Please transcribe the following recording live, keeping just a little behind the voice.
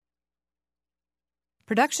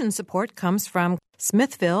Production support comes from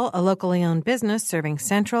Smithville, a locally owned business serving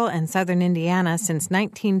central and southern Indiana since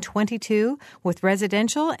 1922 with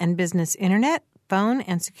residential and business internet, phone,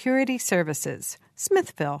 and security services.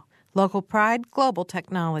 Smithville, local pride, global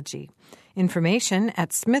technology. Information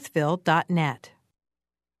at smithville.net.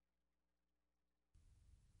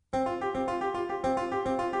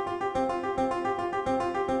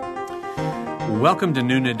 Welcome to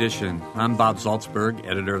Noon Edition. I'm Bob Zaltsberg,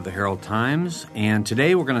 editor of the Herald Times, and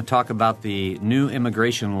today we're going to talk about the new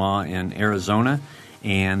immigration law in Arizona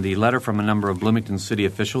and the letter from a number of Bloomington city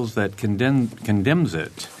officials that condemns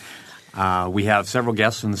it. We have several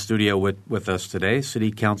guests in the studio with us today.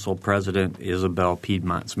 City Council President Isabel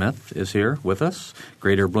Piedmont Smith is here with us.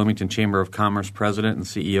 Greater Bloomington Chamber of Commerce President and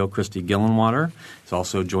CEO Christy Gillenwater is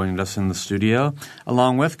also joining us in the studio,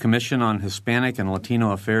 along with Commission on Hispanic and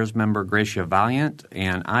Latino Affairs member Gracia Valiant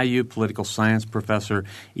and IU Political Science Professor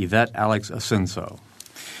Yvette Alex Asenso.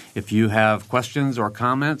 If you have questions or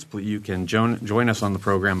comments, you can join us on the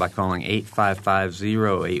program by calling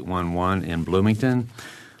 855-0811 in Bloomington,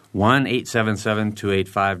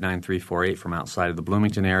 1-877-285-9348 from outside of the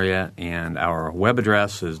Bloomington area, and our web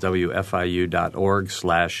address is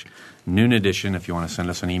wfiu.org/Noon Edition if you want to send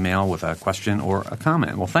us an email with a question or a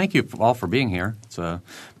comment. Well, thank you all for being here. It's a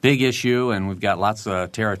big issue, and we've got lots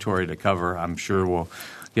of territory to cover. I'm sure we'll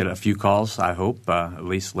get a few calls, I hope, at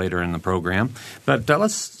least later in the program. But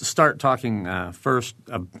let's start talking first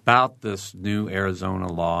about this new Arizona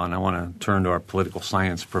law. And I want to turn to our political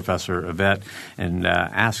science professor, Yvette, and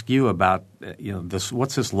ask you about this.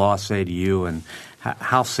 What's this law say to you, and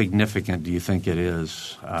how significant do you think it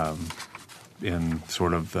is in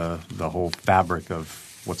sort of the whole fabric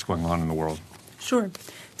of what's going on in the world? Sure.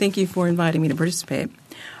 Thank you for inviting me to participate.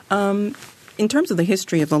 In terms of the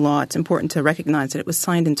history of the law, it's important to recognize that it was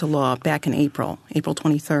signed into law back in April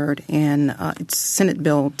 23rd, and it's Senate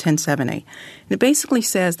Bill 1070. And it basically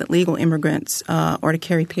says that legal immigrants are to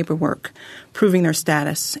carry paperwork proving their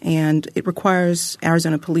status, and it requires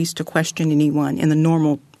Arizona police to question anyone in the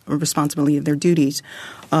normal responsibility of their duties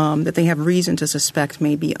that they have reason to suspect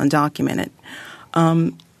may be undocumented.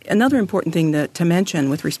 Another important thing to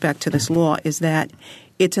mention with respect to this law is that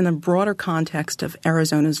it's in a broader context of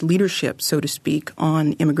Arizona's leadership, so to speak,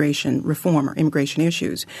 on immigration reform or immigration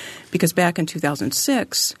issues. Because back in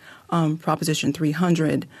 2006, Proposition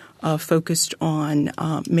 300 focused on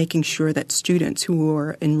making sure that students who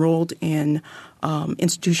were enrolled in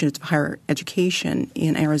institutions of higher education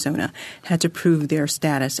in Arizona had to prove their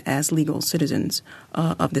status as legal citizens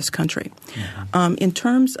of this country. Mm-hmm. In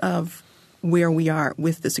terms of where we are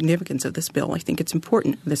with the significance of this bill, I think it's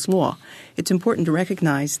important, this law, it's important to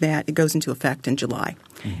recognize that it goes into effect in July.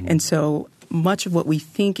 Mm-hmm. And so much of what we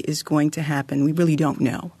think is going to happen, we really don't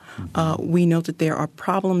know. Mm-hmm. We know that there are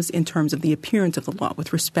problems in terms of the appearance of the law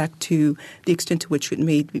with respect to the extent to which it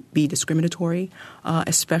may be discriminatory,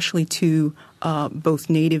 especially to both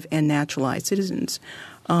native and naturalized citizens,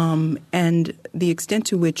 and the extent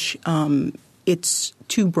to which it's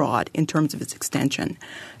too broad in terms of its extension.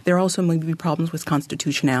 There also may be problems with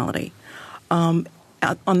constitutionality. On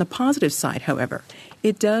the positive side, however,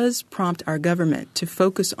 it does prompt our government to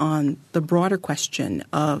focus on the broader question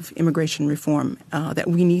of immigration reform that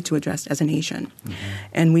we need to address as a nation. Mm-hmm.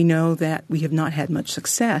 And we know that we have not had much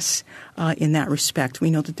success in that respect. We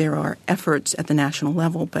know that there are efforts at the national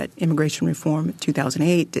level, but immigration reform in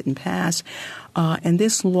 2008 didn't pass. And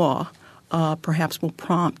this law perhaps will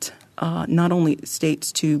prompt not only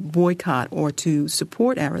states to boycott or to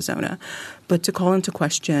support Arizona, but to call into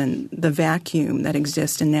question the vacuum that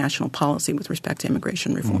exists in national policy with respect to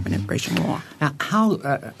immigration reform mm-hmm. and immigration law. Now,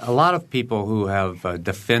 a lot of people who have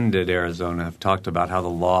defended Arizona have talked about how the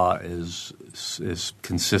law is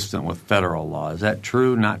consistent with federal law. Is that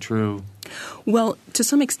true, not true? Well, to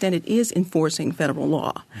some extent it is enforcing federal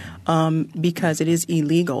law because it is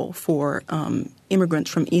illegal for immigrants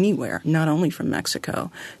from anywhere, not only from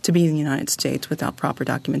Mexico, to be in the United States without proper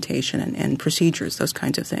documentation and procedures, those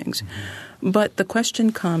kinds of things. Mm-hmm. But the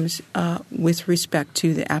question comes with respect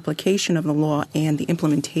to the application of the law and the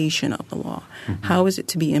implementation of the law. Mm-hmm. How is it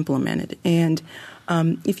to be implemented? And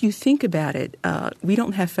if you think about it, we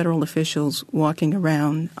don't have federal officials walking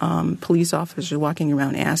around, police officers walking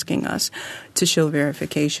around asking us to show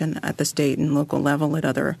verification at the state and local level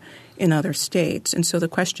in other states. And so the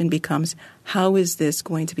question becomes, how is this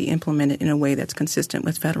going to be implemented in a way that's consistent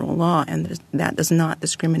with federal law and that does not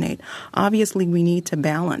discriminate? Obviously, we need to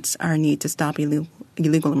balance our need to stop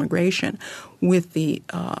illegal immigration with the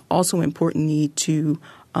also important need to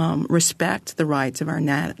respect the rights of our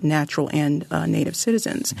natural and native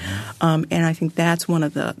citizens. Mm-hmm. And I think that's one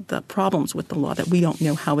of the problems with the law, that we don't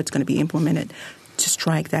know how it's going to be implemented to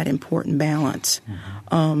strike that important balance.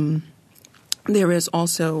 There is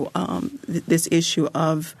also this issue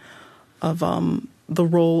of the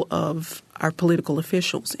role of our political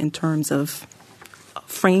officials in terms of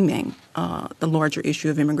framing the larger issue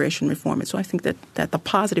of immigration reform. And so I think that the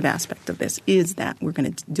positive aspect of this is that we're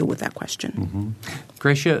going to deal with that question.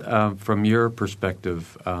 Gracia, from your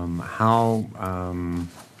perspective, how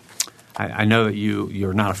I know that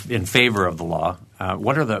you're not in favor of the law.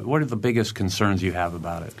 What are the biggest concerns you have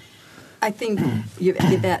about it? I think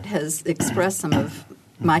Yvette has expressed some of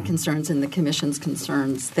my concerns and the Commission's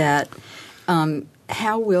concerns that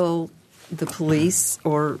how will the police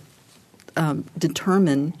or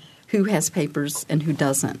determine who has papers and who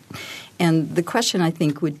doesn't? And the question, I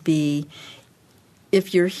think, would be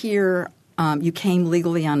if you're here, you came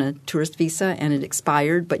legally on a tourist visa and it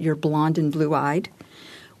expired, but you're blonde and blue-eyed,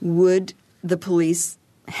 would the police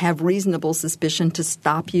have reasonable suspicion to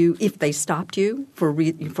stop you if they stopped you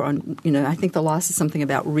I think the law says something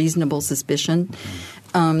about reasonable suspicion.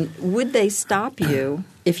 Would they stop you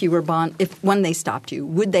if you were when they stopped you,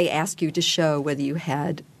 would they ask you to show whether you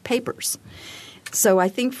had papers? So I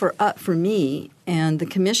think for me and the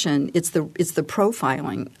Commission, it's the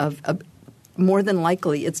profiling of more than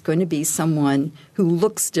likely it's going to be someone who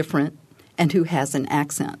looks different and who has an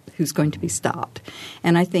accent who's going to be stopped.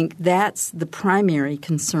 And I think that's the primary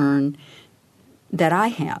concern that I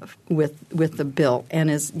have with the bill. And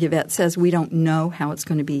as Yvette says, we don't know how it's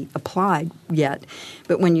going to be applied yet.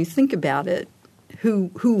 But when you think about it,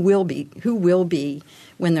 who will be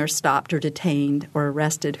when they're stopped or detained or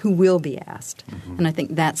arrested, who will be asked? And I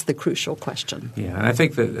think that's the crucial question. Yeah, and I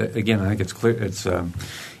think that, again, I think it's clear. It's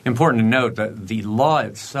important to note that the law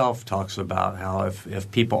itself talks about how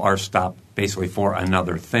if people are stopped basically for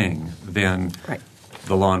another thing, then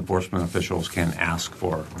the law enforcement officials can ask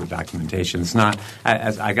for the documentation. It's not –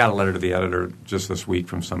 I got a letter to the editor just this week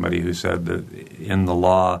from somebody who said that in the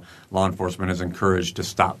law enforcement is encouraged to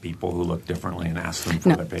stop people who look differently and ask them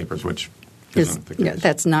for their papers, which isn't the case. Yeah,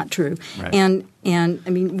 that's not true. Right. And I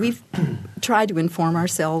mean, we've tried to inform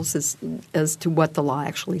ourselves as to what the law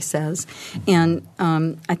actually says. And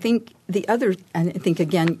I think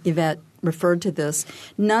again, Yvette referred to this,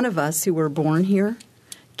 none of us who were born here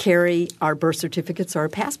carry our birth certificates or our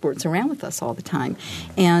passports around with us all the time.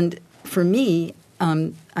 And for me,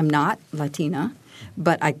 I'm not Latina,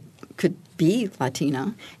 but I could be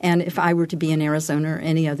Latina. And if I were to be in Arizona or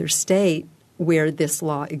any other state where this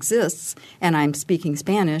law exists and I'm speaking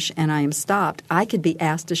Spanish and I am stopped, I could be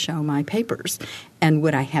asked to show my papers. And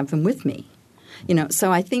would I have them with me?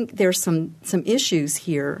 So I think there's some issues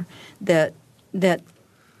here that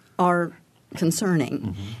are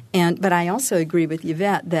concerning. But I also agree with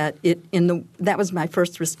Yvette that that was my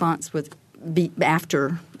first response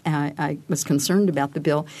after I was concerned about the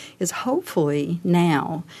bill, is hopefully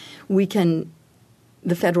now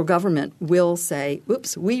the federal government will say,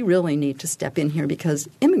 oops, we really need to step in here because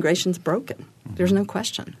immigration's broken. There's no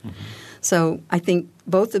question. So I think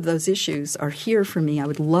both of those issues are here for me. I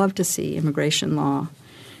would love to see immigration law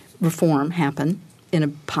reform happen in a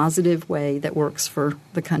positive way that works for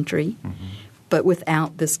the country, but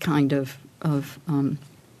without this kind of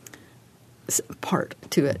part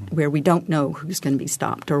to it where we don't know who's going to be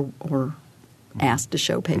stopped or asked to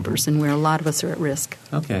show papers and where a lot of us are at risk.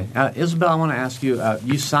 Okay. Isabel, I want to ask you,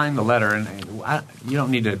 you signed the letter, and you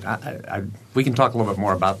don't need to we can talk a little bit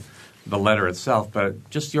more about the letter itself, but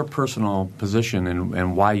just your personal position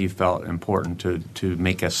and why you felt important to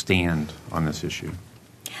make a stand on this issue.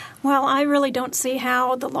 Well, I really don't see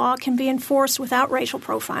how the law can be enforced without racial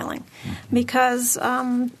profiling because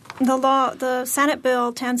the Senate Bill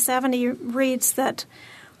 1070 reads that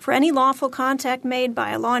for any lawful contact made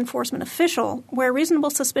by a law enforcement official where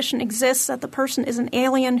reasonable suspicion exists that the person is an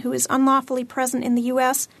alien who is unlawfully present in the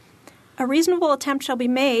U.S., a reasonable attempt shall be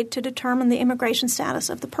made to determine the immigration status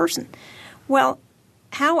of the person. Well,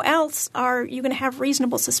 how else are you going to have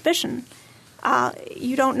reasonable suspicion?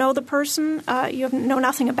 You don't know the person. You know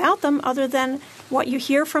nothing about them other than what you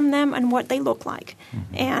hear from them and what they look like.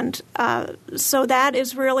 And so that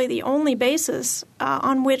is really the only basis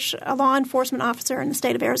on which a law enforcement officer in the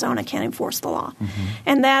state of Arizona can enforce the law.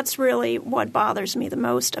 And that's really what bothers me the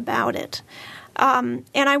most about it. And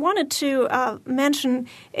I wanted to mention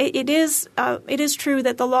it is true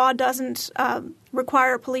that the law doesn't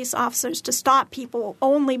require police officers to stop people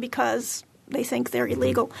only because they think they're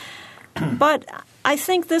illegal. But I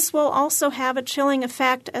think this will also have a chilling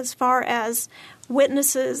effect as far as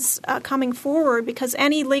witnesses coming forward because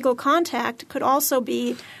any legal contact could also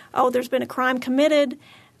be, there's been a crime committed,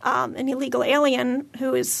 an illegal alien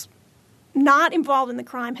who is not involved in the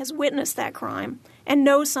crime has witnessed that crime and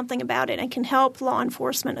knows something about it and can help law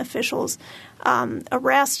enforcement officials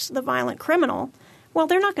arrest the violent criminal, well,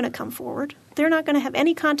 they're not going to come forward. They're not going to have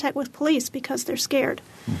any contact with police because they're scared.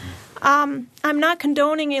 I'm not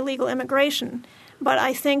condoning illegal immigration, but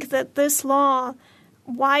I think that this law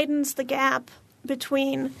widens the gap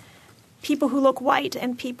between people who look white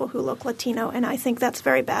and people who look Latino, and I think that's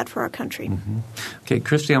very bad for our country. Okay,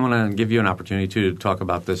 Christy, I'm going to give you an opportunity, too, to talk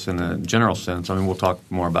about this in a general sense. I mean, we'll talk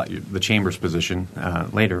more about the Chamber's position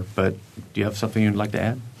later, but do you have something you'd like to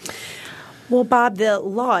add? Well, Bob, the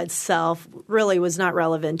law itself really was not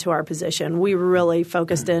relevant to our position. We really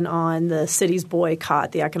focused in on the city's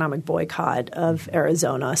boycott, the economic boycott of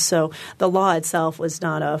Arizona. So the law itself was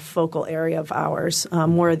not a focal area of ours,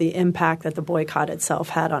 more the impact that the boycott itself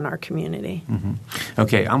had on our community.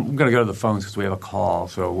 Okay, I'm going to go to the phones because we have a call.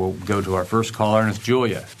 So we'll go to our first caller, and it's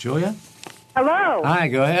Julia. Julia? Hello. Hi,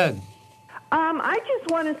 go ahead. I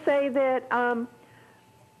just want to say that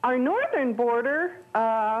our northern border,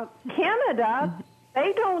 Canada,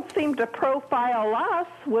 they don't seem to profile us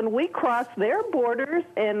when we cross their borders,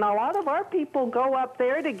 and a lot of our people go up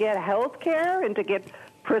there to get health care and to get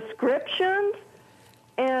prescriptions.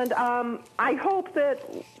 And I hope that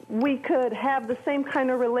we could have the same kind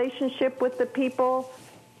of relationship with the people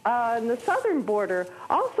in the southern border.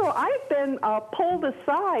 Also, I've been pulled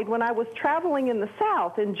aside when I was traveling in the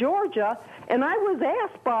South, in Georgia, and I was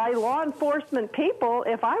asked by law enforcement people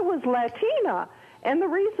if I was Latina. And the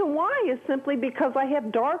reason why is simply because I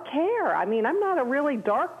have dark hair. I mean, I'm not a really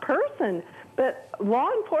dark person, but law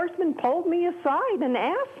enforcement pulled me aside and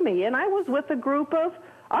asked me, and I was with a group of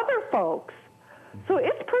other folks. So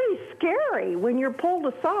it's pretty scary when you're pulled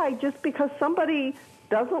aside just because somebody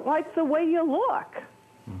doesn't like the way you look.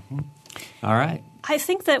 All right. I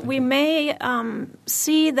think that we may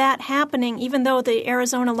see that happening, even though the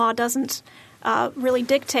Arizona law doesn't really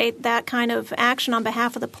dictate that kind of action on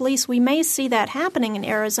behalf of the police. We may see that happening in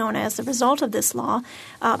Arizona as a result of this law,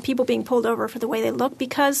 people being pulled over for the way they look,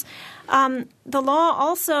 because the law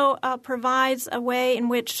also provides a way in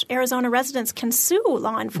which Arizona residents can sue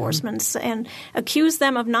law enforcement and accuse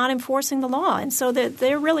them of not enforcing the law. And so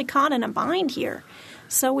they're really caught in a bind here.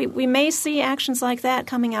 So we may see actions like that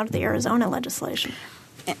coming out of the Arizona legislation.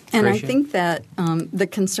 And I think that the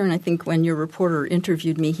concern, I think when your reporter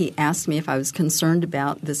interviewed me, he asked me if I was concerned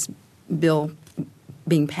about this bill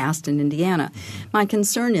being passed in Indiana. My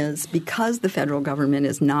concern is because the federal government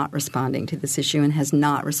is not responding to this issue and has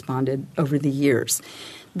not responded over the years,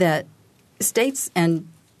 that states and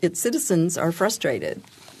its citizens are frustrated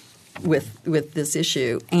with this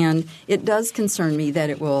issue. And it does concern me that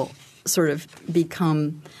it will sort of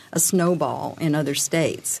become a snowball in other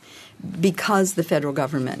states because the federal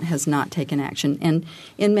government has not taken action. And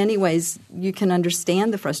in many ways, you can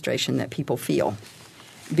understand the frustration that people feel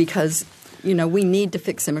because, you know, we need to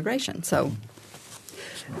fix immigration. So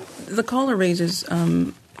the caller raises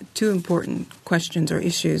two important questions or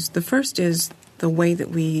issues. The first is the way that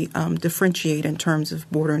we differentiate in terms of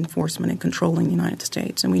border enforcement and controlling the United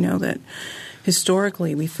States. And we know that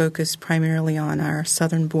historically we focus primarily on our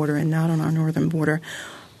southern border and not on our northern border.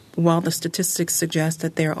 While the statistics suggest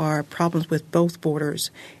that there are problems with both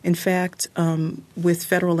borders, in fact, with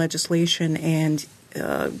federal legislation and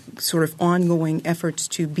sort of ongoing efforts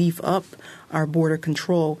to beef up our border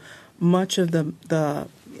control, much of the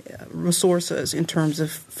resources in terms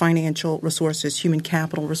of financial resources, human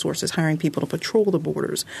capital resources, hiring people to patrol the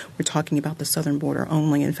borders, we're talking about the southern border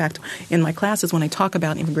only. In fact, in my classes, when I talk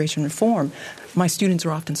about immigration reform, my students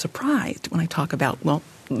are often surprised when I talk about, well,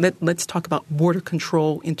 let's talk about border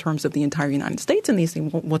control in terms of the entire United States. And they say,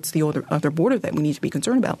 well, what's the other border that we need to be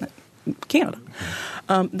concerned about? Canada.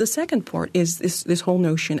 The second part is this whole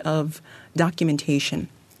notion of documentation.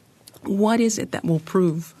 What is it that will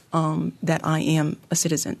prove that I am a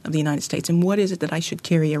citizen of the United States, and what is it that I should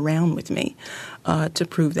carry around with me to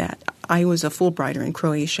prove that? I was a Fulbrighter in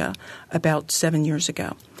Croatia about 7 years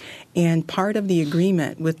ago, and part of the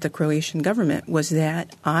agreement with the Croatian government was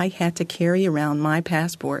that I had to carry around my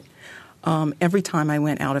passport every time I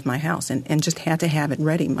went out of my house and just had to have it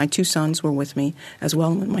ready. My two sons were with me as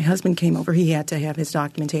well, and when my husband came over, he had to have his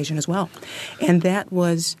documentation as well. And that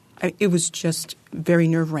was it was just very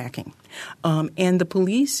nerve-wracking. And the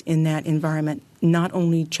police in that environment not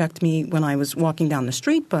only checked me when I was walking down the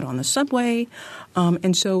street, but on the subway.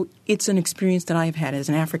 And so it's an experience that I've had as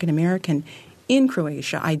an African-American in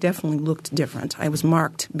Croatia, I definitely looked different. I was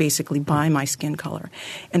marked basically by my skin color.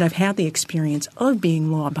 And I've had the experience of being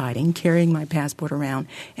law-abiding, carrying my passport around,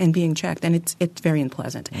 and being checked. And it's very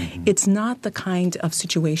unpleasant. Mm-hmm. It's not the kind of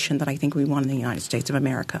situation that I think we want in the United States of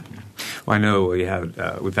America. Well, I know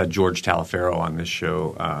we've had George Talaferro on this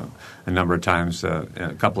show a number of times,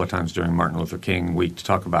 a couple of times during Martin Luther King Week to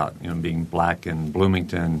talk about being black in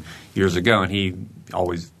Bloomington years ago, and he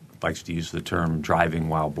always likes to use the term driving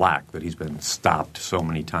while black, that he's been stopped so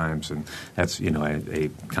many times, and that's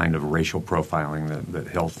a kind of racial profiling that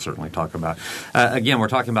he'll certainly talk about. Again, we're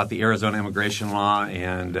talking about the Arizona immigration law,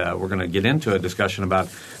 and we're going to get into a discussion about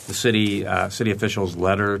the city officials'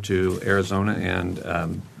 letter to Arizona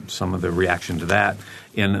and some of the reaction to that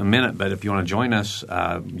in a minute. But if you want to join us,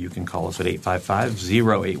 you can call us at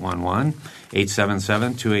 855-0811,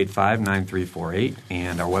 877-285-9348,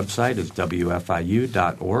 and our website is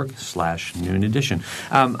wfiu.org/noon edition.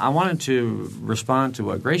 I wanted to respond to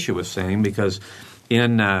what Gracia was saying because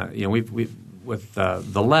in with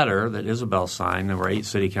the letter that Isabel signed, there were 8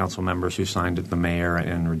 city council members who signed it, the mayor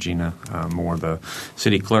and Regina Moore, the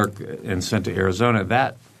city clerk, and sent to Arizona.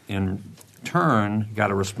 That in turn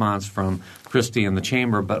got a response from Christie in the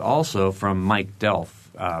chamber, but also from Mike Delph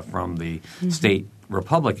from the state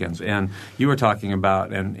Republicans. And you were talking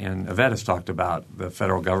about, and Yvette has talked about, the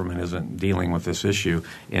federal government isn't dealing with this issue,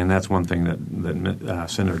 and that's one thing that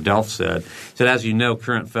Senator Delph said. He said, as you know,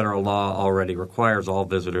 current federal law already requires all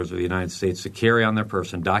visitors of the United States to carry on their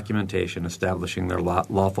person documentation establishing their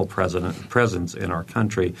lawful presence in our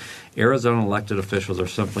country. Arizona elected officials are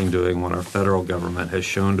simply doing what our federal government has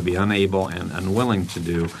shown to be unable and unwilling to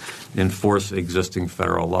do, enforce existing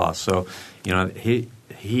federal law. So,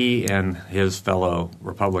 he and his fellow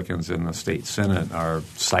Republicans in the state Senate are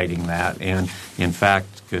citing that, and in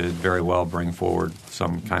fact could very well bring forward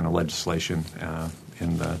some kind of legislation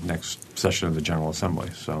in the next session of the General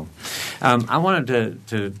Assembly. So I wanted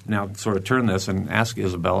to now sort of turn this and ask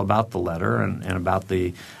Isabel about the letter and about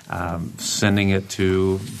the sending it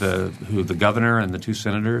to the governor and the 2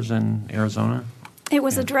 senators in Arizona. It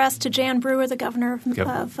was addressed to Jan Brewer, the governor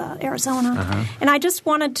of Arizona. Uh-huh. And I just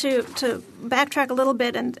wanted to backtrack a little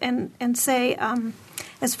bit and say,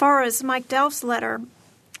 as far as Mike Delph's letter,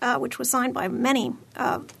 which was signed by many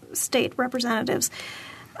state representatives,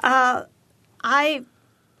 I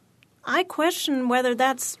question whether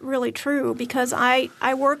that's really true because I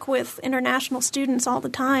work with international students all the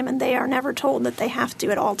time, and they are never told that they have to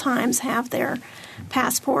at all times have their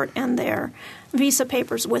passport and their visa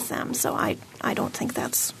papers with them. So I don't think I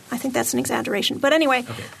think that's an exaggeration. But anyway,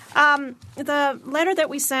 the letter that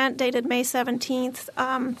we sent, dated May 17th,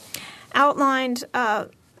 outlined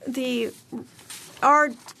our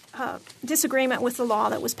disagreement with the law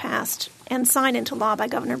that was passed and signed into law by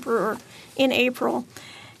Governor Brewer in April.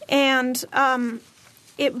 And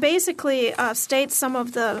it basically states some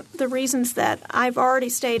of the reasons that I've already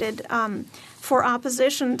stated for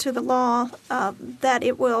opposition to the law, that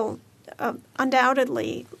it will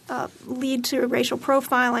undoubtedly lead to racial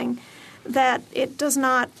profiling, that it does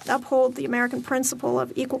not uphold the American principle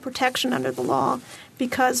of equal protection under the law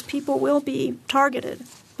because people will be targeted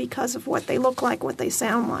because of what they look like, what they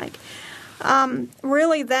sound like.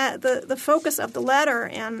 Really, that the focus of the letter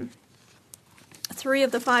and 3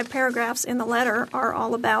 of the 5 paragraphs in the letter are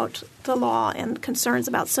all about the law and concerns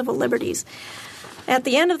about civil liberties. At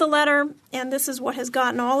the end of the letter, and this is what has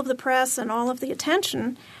gotten all of the press and all of the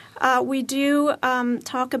attention, we do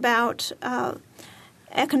talk about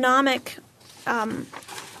economic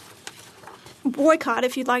boycott,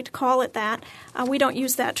 if you'd like to call it that. We don't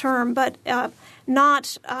use that term, but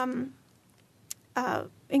not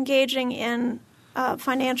engaging in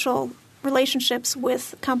financial relationships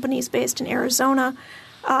with companies based in Arizona.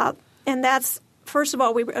 And that's, first of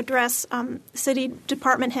all, we address city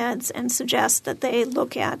department heads and suggest that they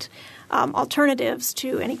look at alternatives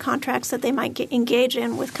to any contracts that they might engage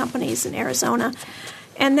in with companies in Arizona.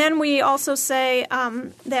 And then we also say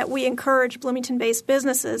that we encourage Bloomington-based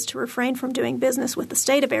businesses to refrain from doing business with the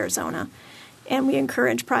state of Arizona. And we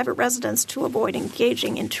encourage private residents to avoid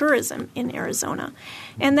engaging in tourism in Arizona.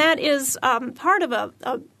 And that is part of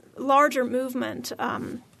a larger movement.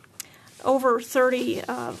 Over 30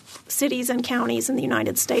 cities and counties in the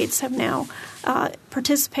United States have now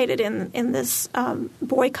participated in this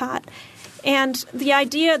boycott. And the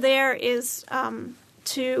idea there is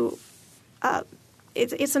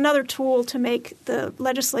it's another tool to make the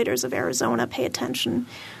legislators of Arizona pay attention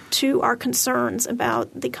to our concerns about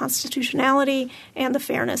the constitutionality and the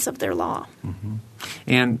fairness of their law. Mm-hmm.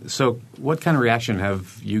 And so what kind of reaction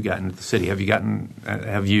have you gotten at the city? Have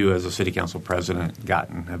you as a city council president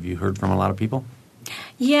have you heard from a lot of people?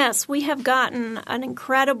 Yes, we have gotten an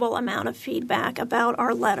incredible amount of feedback about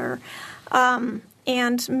our letter,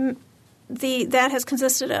 and that has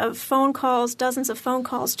consisted of phone calls, dozens of phone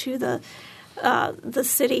calls to the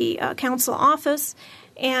city council office,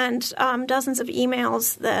 and dozens of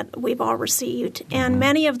emails that we've all received. And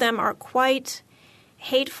many of them are quite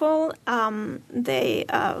hateful. They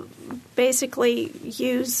basically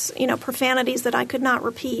use profanities that I could not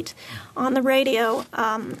repeat on the radio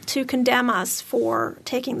to condemn us for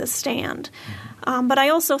taking the stand. But I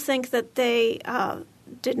also think that they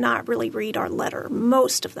did not really read our letter.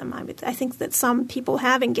 Most of them. I think that some people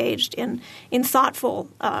have engaged in thoughtful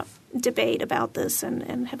debate about this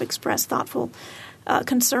and have expressed thoughtful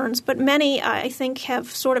concerns. But many, I think, have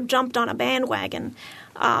sort of jumped on a bandwagon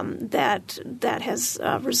that has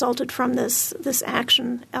resulted from this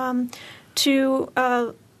action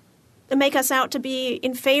to make us out to be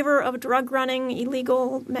in favor of drug-running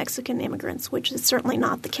illegal Mexican immigrants, which is certainly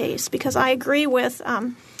not the case. Because I agree with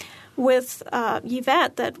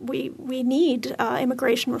Yvette that we need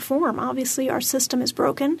immigration reform. Obviously, our system is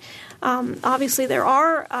broken. Obviously, there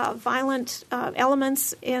are violent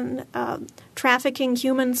elements in trafficking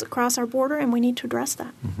humans across our border, and we need to address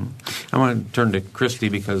that. I want to turn to Christy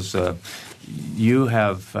because you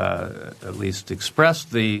have at least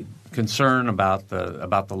expressed the concern about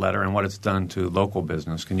the letter and what it's done to local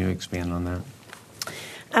business. Can you expand on that?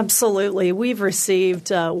 Absolutely. We've received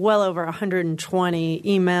well over 120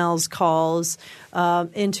 emails, calls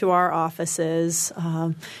into our offices,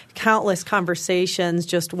 countless conversations,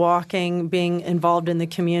 just walking, being involved in the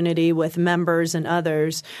community with members and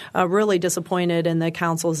others, really disappointed in the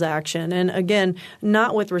council's action. And again,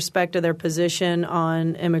 not with respect to their position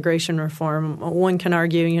on immigration reform. One can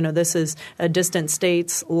argue, this is a distant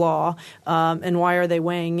state's law, and why are they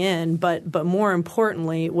weighing in? But more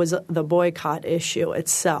importantly was the boycott issue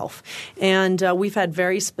itself. And we've had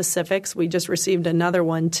very specifics. We just received another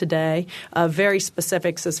one today, very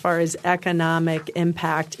specifics as far as economic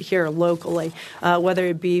impact here locally, whether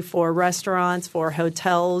it be for restaurants, for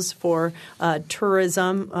hotels, for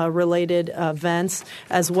tourism-related events,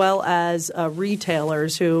 as well as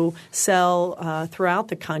retailers who sell throughout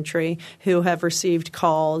the country who have received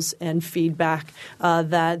calls and feedback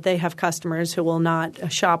that they have customers who will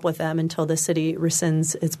not shop with them until the city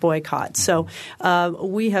rescinds its boycott. So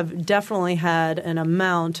we have definitely had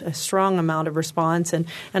a strong amount of response, and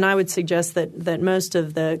I would suggest that most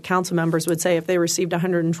of the council members would say if they received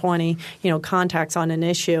 120 contacts on an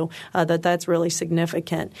issue, that's really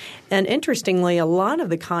significant. And interestingly, a lot of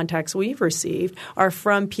the contacts we've received are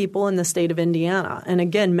from people in the state of Indiana, and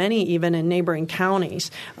again, many even in neighboring counties.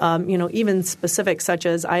 Even specifics such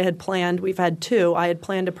as I had planned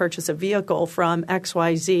to purchase a vehicle from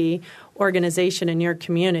XYZ organization in your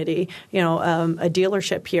community, a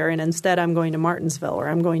dealership here, and instead I'm going to Martinsville or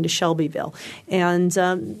I'm going to Shelbyville. And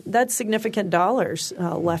that's significant dollars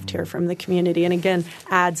left here from the community, and again,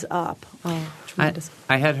 adds up.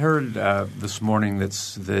 I had heard this morning that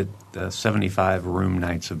 75 room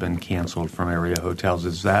nights have been canceled from area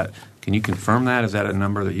hotels. Can you confirm that? Is that a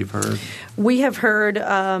number that you've heard? We have heard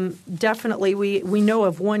definitely. We know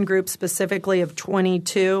of one group specifically of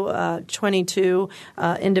 22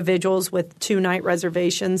 individuals with 2-night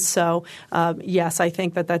reservations. So, yes, I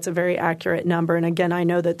think that's a very accurate number. And again, I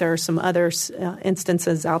know that there are some other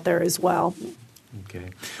instances out there as well. Okay.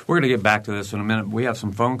 We're going to get back to this in a minute. We have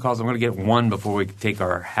some phone calls. I'm going to get one before we take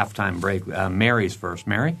our halftime break. Mary's first.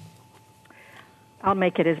 Mary? I'll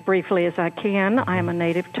make it as briefly as I can. I am a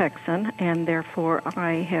native Texan, and therefore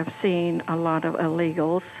I have seen a lot of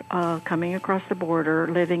illegals coming across the border,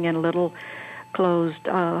 living in little closed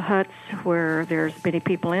huts where there's many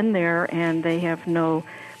people in there, and they have no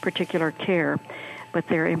particular care, but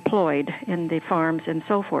they're employed in the farms and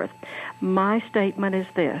so forth. My statement is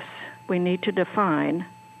this. We need to define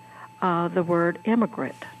the word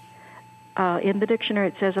immigrant. In the dictionary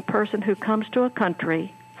it says a person who comes to a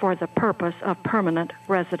country for the purpose of permanent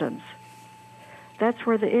residence. That's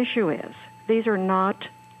where the issue is. These are not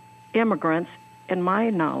immigrants, in my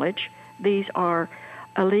knowledge. These are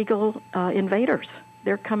illegal invaders.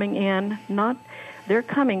 They're coming in, they're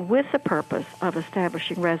coming with the purpose of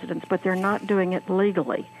establishing residence, but they're not doing it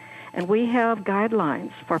legally. And we have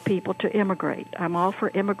guidelines for people to immigrate. I'm all for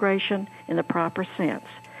immigration in the proper sense,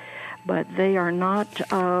 but they are not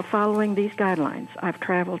following these guidelines. I've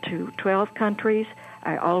traveled to 12 countries.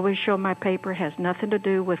 I always show my paper. It has nothing to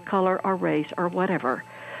do with color or race or whatever.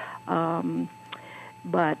 But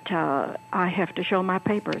I have to show my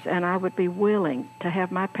papers, and I would be willing to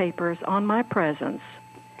have my papers on my presence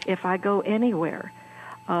if I go anywhere.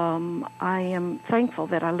 I am thankful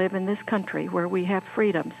that I live in this country where we have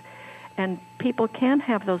freedoms, And people can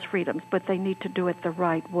have those freedoms, but they need to do it the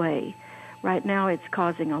right way. Right now it's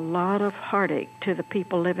causing a lot of heartache to the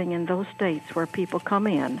people living in those states where people come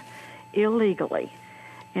in illegally,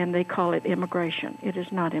 and they call it immigration. It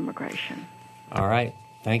is not immigration. All right.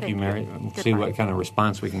 Thank you, Mary. We'll see what kind of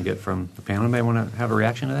response we can get from the panel. Anybody want to have a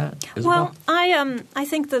reaction to that? Isabel? Well, I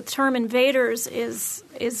think the term invaders is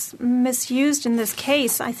misused in this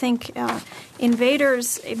case. I think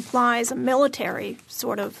invaders implies a military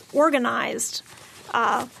sort of organized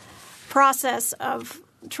process of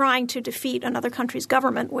trying to defeat another country's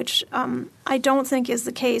government, which I don't think is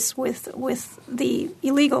the case with the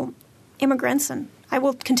illegal immigrants, and I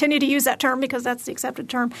will continue to use that term because that's the accepted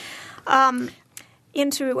term.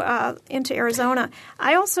 Into Arizona.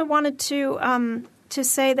 I also wanted to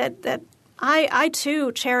say that I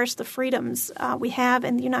too cherish the freedoms we have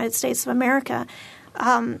in the United States of America,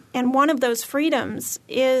 and one of those freedoms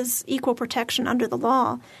is equal protection under the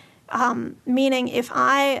law. Meaning, if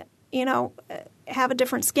I have a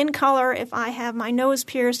different skin color, if I have my nose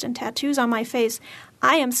pierced and tattoos on my face,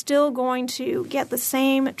 I am still going to get the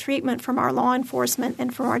same treatment from our law enforcement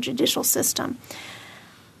and from our judicial system.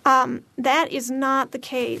 That is not the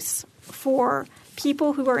case for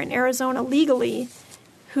people who are in Arizona legally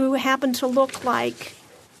who happen to look like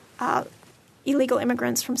illegal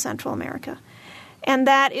immigrants from Central America. And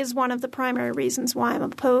that is one of the primary reasons why I'm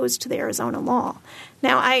opposed to the Arizona law.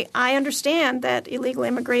 Now, I understand that illegal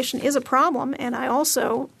immigration is a problem, and I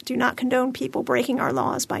also do not condone people breaking our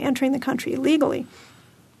laws by entering the country illegally.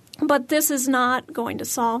 But this is not going to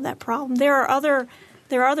solve that problem. There are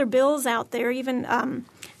other bills out there, even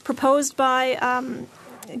proposed by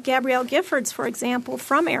Gabrielle Giffords, for example,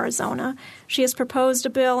 from Arizona. She has proposed a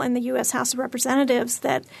bill in the U.S. House of Representatives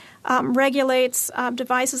that regulates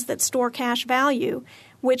devices that store cash value,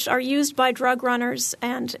 which are used by drug runners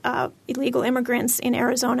and illegal immigrants in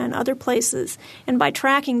Arizona and other places. And by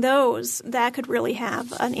tracking those, that could really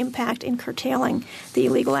have an impact in curtailing the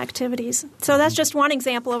illegal activities. So that's just one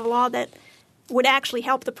example of a law that would actually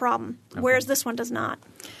help the problem, whereas this one does not.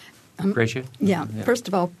 Gracia? Yeah. First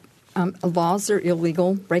of all, laws are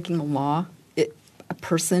illegal. Breaking a law, a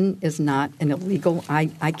person is not an illegal. I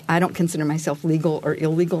don't consider myself legal or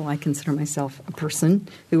illegal. I consider myself a person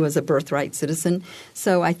who is a birthright citizen.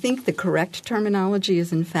 So I think the correct terminology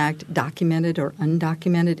is, in fact, documented or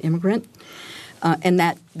undocumented immigrant, and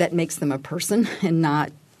that makes them a person and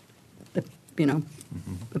not,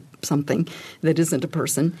 something that isn't a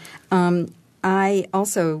person. I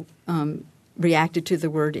also reacted to the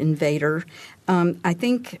word invader. I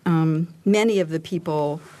think many of the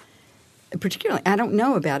people, particularly, I don't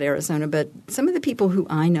know about Arizona, but some of the people who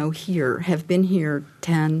I know here have been here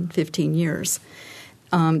 10, 15 years.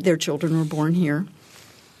 Their children were born here.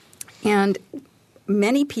 And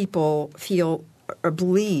many people feel or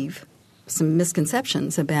believe some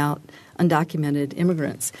misconceptions about undocumented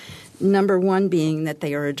immigrants. Number one being that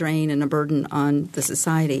they are a drain and a burden on the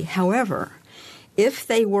society. However, if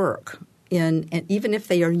they work and even if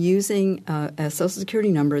they are using a Social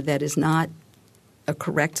Security number that is not a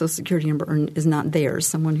correct Social Security number or is not theirs,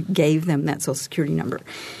 someone gave them that Social Security number,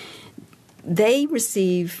 they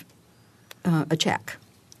receive a check.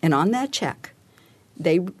 And on that check,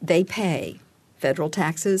 they pay federal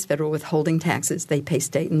taxes, federal withholding taxes, they pay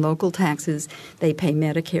state and local taxes, they pay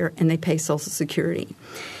Medicare, and they pay Social Security.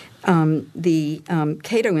 The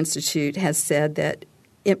Cato Institute has said that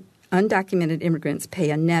undocumented immigrants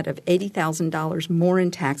pay a net of $80,000 more in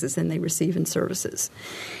taxes than they receive in services.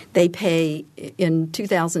 They pay – in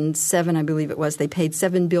 2007, I believe it was, they paid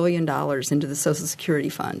 $7 billion into the Social Security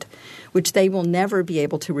Fund, which they will never be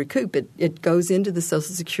able to recoup. It goes into the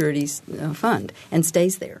Social Security fund and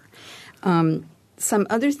stays there. Some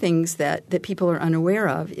other things that people are unaware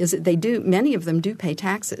of is that many of them do pay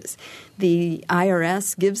taxes. The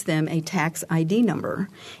IRS gives them a tax ID number,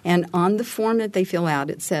 and on the form that they fill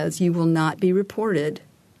out it says you will not be reported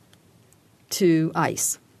to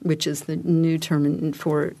ICE, which is the new term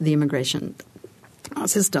for the immigration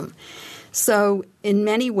system. So in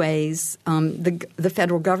many ways, the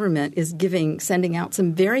federal government is sending out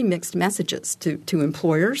some very mixed messages to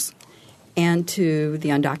employers and to the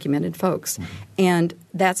undocumented folks. Mm-hmm. And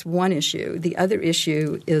that's one issue. The other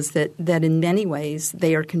issue is that in many ways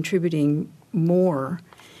they are contributing more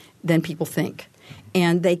than people think.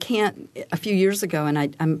 And they can't – a few years ago,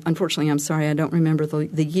 and unfortunately I'm sorry I don't remember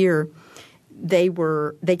the year, they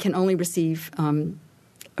can only receive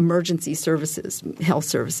emergency services, health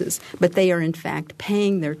services, but they are in fact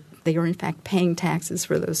paying taxes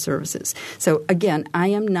for those services. So again, I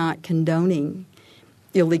am not condoning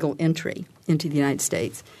illegal entry into the United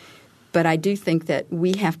States. But I do think that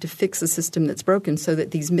we have to fix a system that's broken so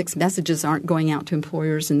that these mixed messages aren't going out to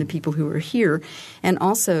employers and the people who are here, and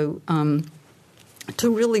also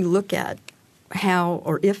to really look at how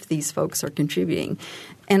or if these folks are contributing.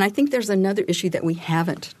 And I think there's another issue that we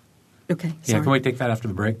haven't. Okay, sorry. Yeah, can we take that after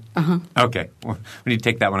the break? Uh-huh. Okay. Well, we need to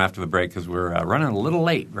take that one after the break because we're running a little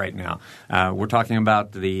late right now. We're talking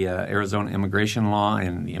about the Arizona immigration law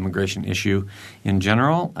and the immigration issue in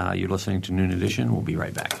general. You're listening to Noon Edition. We'll be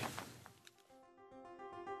right back.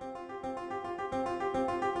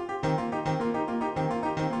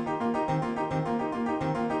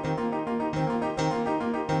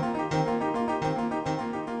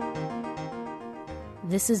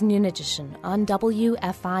 This is Noon Edition on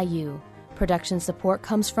WFIU. Production support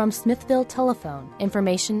comes from Smithville Telephone.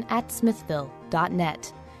 Information at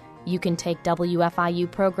smithville.net. You can take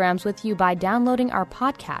WFIU programs with you by downloading our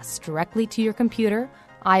podcasts directly to your computer,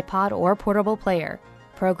 iPod, or portable player.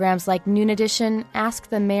 Programs like Noon Edition, Ask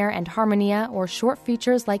the Mayor and Harmonia, or short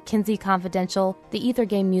features like Kinsey Confidential, the Ether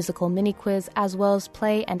Game musical mini quiz, as well as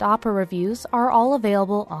play and opera reviews are all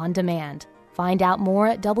available on demand. Find out more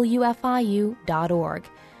at WFIU.org.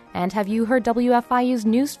 And have you heard WFIU's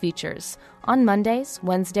news features? On Mondays,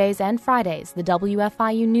 Wednesdays, and Fridays, the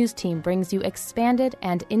WFIU News Team brings you expanded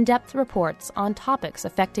and in-depth reports on topics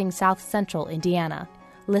affecting South Central Indiana.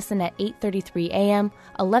 Listen at 8:33 a.m.,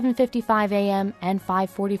 11:55 a.m., and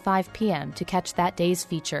 5:45 p.m. to catch that day's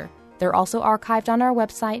feature. They're also archived on our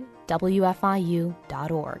website,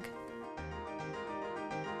 WFIU.org.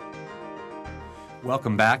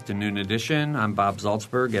 Welcome back to Noon Edition. I'm Bob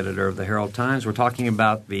Zaltsberg, editor of the Herald Times. We're talking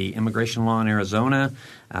about the immigration law in Arizona,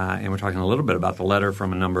 and we're talking a little bit about the letter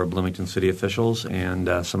from a number of Bloomington City officials and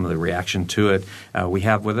some of the reaction to it. We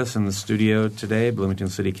have with us in the studio today Bloomington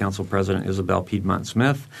City Council President Isabel Piedmont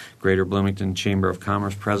Smith, Greater Bloomington Chamber of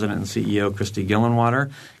Commerce President and CEO Christy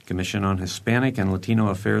Gillenwater, Commission on Hispanic and Latino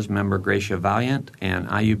Affairs member Gracia Valiant, and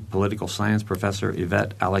IU Political Science Professor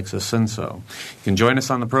Yvette Alex Asenso. You can join us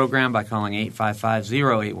on the program by calling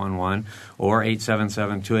 855-0811 or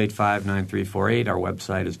 877-285-9348. Our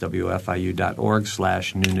website is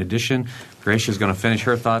wfiu.org/Noon Edition. Gracia is going to finish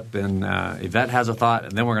her thought, then Yvette has a thought,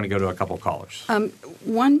 and then we're going to go to a couple callers.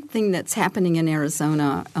 One thing that's happening in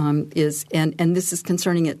Arizona is, and this is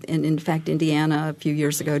concerning it, and in fact Indiana a few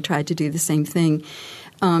years ago tried to do the same thing,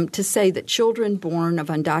 to say that children born of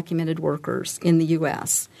undocumented workers in the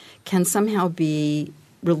U.S. can somehow be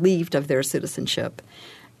relieved of their citizenship.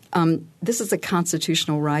 This is a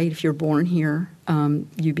constitutional right. If you're born here,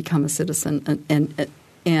 you become a citizen,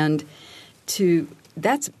 and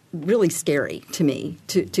that's really scary to me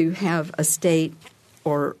to have a state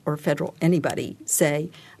or federal anybody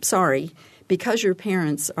say, "Sorry, because your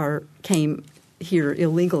parents came here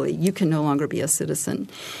illegally, you can no longer be a citizen."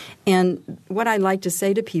 And what I like to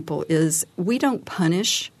say to people is we don't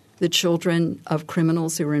punish the children of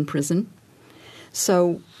criminals who are in prison.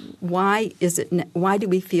 So why do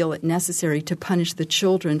we feel it necessary to punish the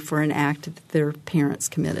children for an act that their parents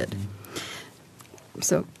committed?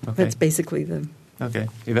 So that's basically the... Okay.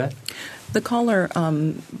 Yvette? The caller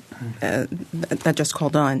that just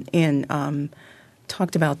called on and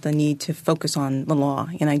talked about the need to focus on the law,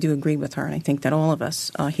 and I do agree with her, and I think that all of us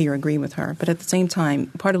here agree with her. But at the same time,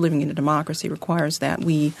 part of living in a democracy requires that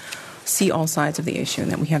we see all sides of the issue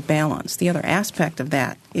and that we have balance. The other aspect of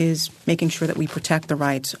that is making sure that we protect the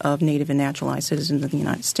rights of native and naturalized citizens of the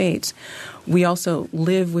United States. We also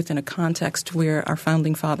live within a context where our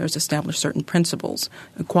founding fathers established certain principles,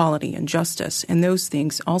 equality and justice, and those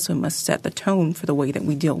things also must set the tone for the way that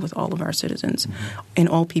we deal with all of our citizens and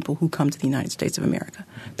all people who come to the United States of America.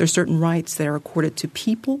 There are certain rights that are accorded to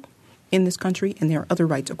people in this country, and there are other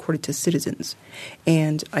rights accorded to citizens.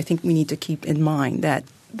 And I think we need to keep in mind that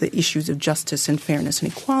the issues of justice and fairness and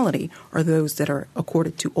equality are those that are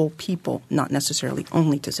accorded to all people, not necessarily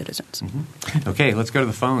only to citizens. Mm-hmm. Okay, let's go to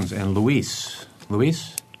the phones. And Luis.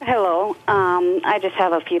 Luis? Hello. I just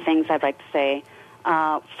have a few things I'd like to say.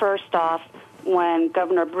 First off, when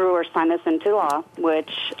Governor Brewer signed this into law,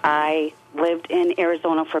 which I lived in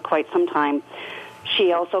Arizona for quite some time,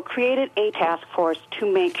 she also created a task force to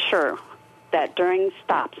make sure that during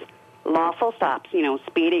stops, lawful stops,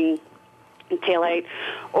 speeding, taillight,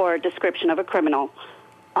 or description of a criminal,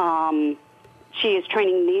 she is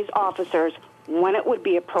training these officers when it would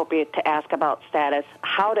be appropriate to ask about status,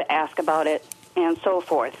 how to ask about it, and so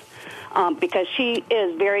forth, because she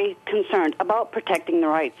is very concerned about protecting the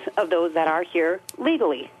rights of those that are here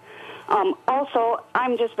legally. Also,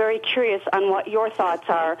 I'm just very curious on what your thoughts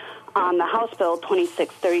are on the House Bill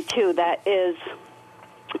 2632 that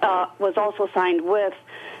was also signed with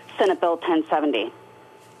Senate Bill 1070.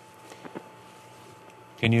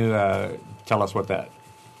 Can you tell us what that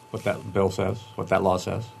bill says, what that law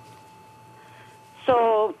says?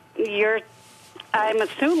 So I'm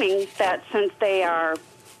assuming that since they are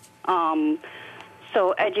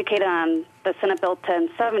so educated on the Senate Bill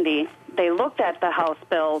 1070, they looked at the House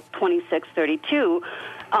Bill 2632,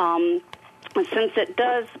 since it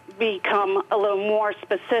does become a little more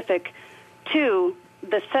specific to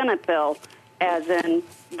the Senate bill, as in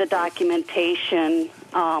the documentation,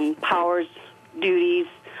 powers, duties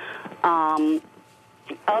of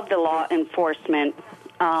the law enforcement.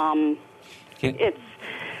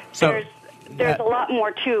 There's a lot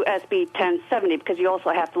more to SB 1070 because you also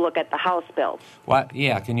have to look at the House bills.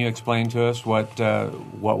 Can you explain to us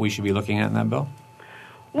what we should be looking at in that bill?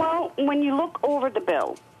 Well, when you look over the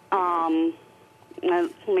bill,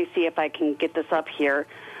 let me see if I can get this up here.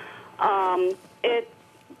 It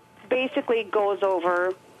basically goes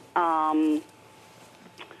over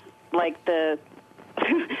like the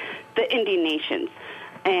the Indian nations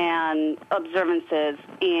and observances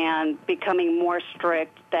and becoming more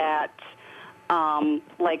strict that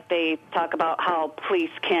like they talk about how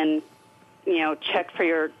police can, check for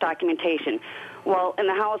your documentation. Well, in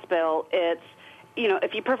the House bill, it's,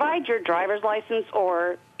 if you provide your driver's license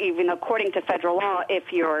or even according to federal law,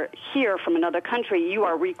 if you're here from another country, you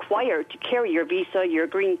are required to carry your visa, your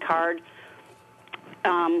green card.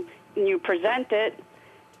 You present it,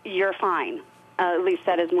 you're fine. At least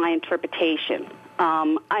that is my interpretation.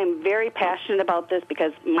 I'm very passionate about this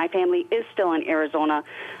because my family is still in Arizona.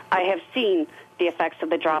 I have seen the effects of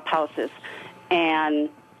the drop houses and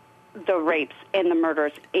the rapes and the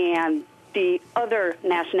murders and the other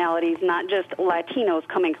nationalities, not just Latinos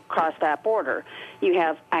coming across that border. You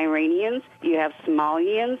have Iranians, you have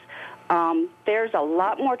Somalians. There's a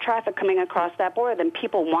lot more traffic coming across that border than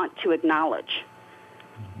people want to acknowledge.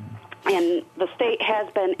 And the state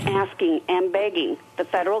has been asking and begging the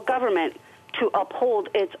federal government to uphold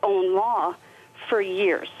its own law for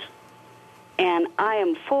years. And I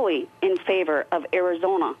am fully in favor of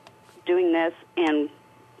Arizona doing this and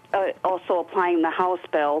also applying the House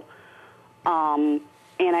bill. And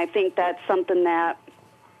I think that's something that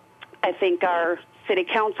I think our city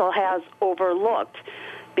council has overlooked,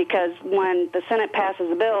 because when the Senate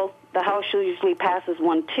passes a bill, the House usually passes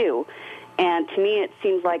one too. And to me, it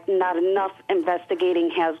seems like not enough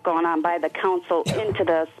investigating has gone on by the council into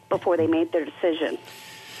this before they made their decision.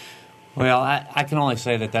 Well, I can only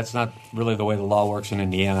say that that's not really the way the law works in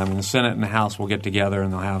Indiana. I mean, the Senate and the House will get together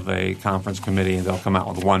and they'll have a conference committee and they'll come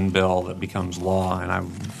out with one bill that becomes law, and I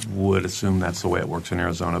would assume that's the way it works in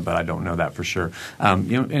Arizona, but I don't know that for sure.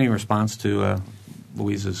 Any response to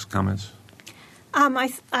Louise's comments?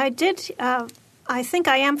 I did. I think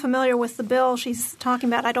I am familiar with the bill she's talking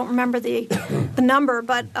about. I don't remember the number,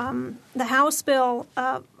 but the House bill,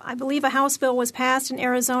 I believe a House bill was passed in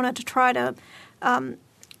Arizona to try to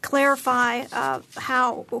clarify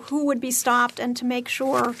who would be stopped and to make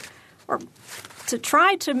sure, or to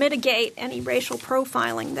try to mitigate any racial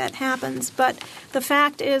profiling that happens. But the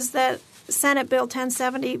fact is that Senate Bill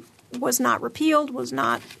 1070 was not repealed, was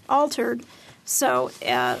not altered. So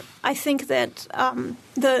I think that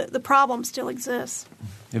the problem still exists.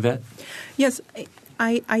 Yvette? Yes,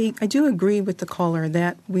 I do agree with the caller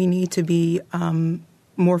that we need to be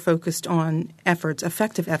more focused on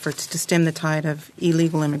effective efforts to stem the tide of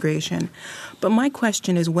illegal immigration. But my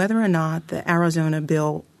question is whether or not the Arizona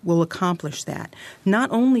bill will accomplish that,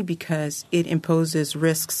 not only because it imposes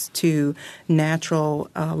risks to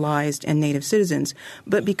naturalized and native citizens,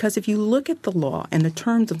 but because if you look at the law and the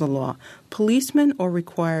terms of the law, policemen are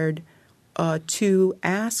required to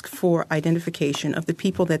ask for identification of the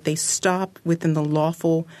people that they stop within the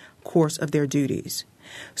lawful course of their duties.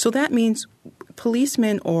 So that means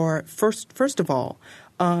policemen are, first of all,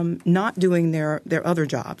 not doing their other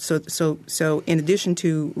jobs. So in addition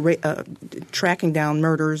to tracking down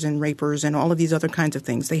murders and rapers and all of these other kinds of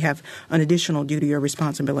things, they have an additional duty or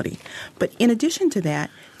responsibility. But in addition to that,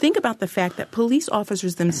 think about the fact that police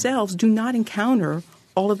officers themselves do not encounter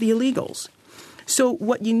all of the illegals. So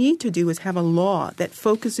what you need to do is have a law that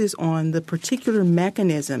focuses on the particular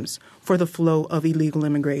mechanisms for the flow of illegal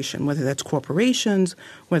immigration, whether that's corporations,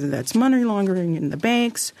 whether that's money laundering in the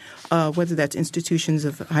banks, whether that's institutions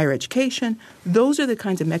of higher education. Those are the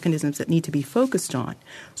kinds of mechanisms that need to be focused on.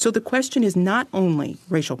 So the question is not only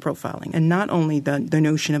racial profiling and not only the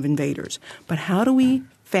notion of invaders, but how do we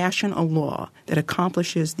fashion a law that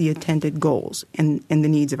accomplishes the intended goals and the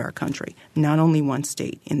needs of our country, not only one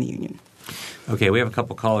state in the union. Okay, we have a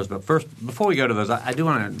couple callers, but first, before we go to those, I do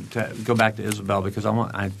want to go back to Isabel because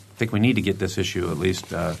I think we need to get this issue at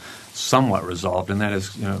least somewhat resolved, and that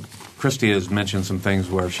is, Christy has mentioned some things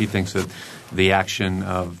where she thinks that the action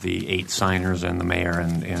of the 8 signers and the mayor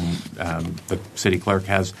and the city clerk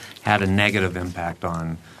has had a negative impact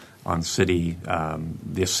on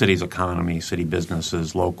the city's economy, city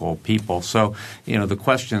businesses, local people. So, the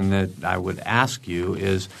question that I would ask you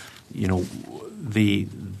is, the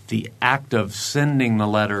act of sending the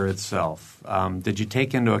letter itself, did you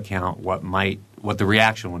take into account what the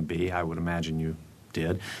reaction would be? I would imagine you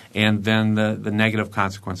did, and then the negative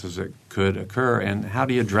consequences that could occur, and how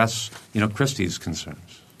do you address Christy's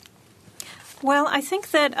concerns? Well, I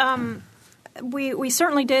think that we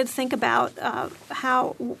certainly did think about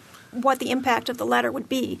what the impact of the letter would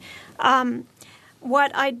be.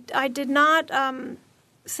 What I did not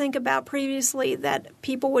think about previously that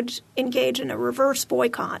people would engage in a reverse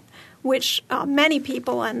boycott, which many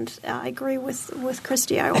people, and I agree with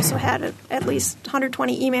Christy, I also had at least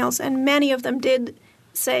 120 emails, and many of them did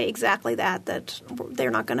say exactly that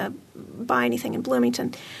they're not going to buy anything in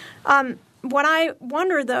Bloomington. What I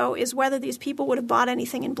wonder, though, is whether these people would have bought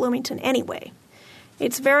anything in Bloomington anyway.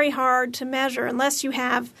 It's very hard to measure unless you're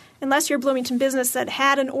a Bloomington business that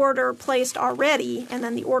had an order placed already and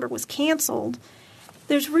then the order was canceled.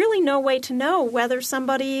 There's really no way to know whether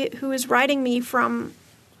somebody who is writing me from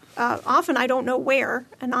often I don't know where,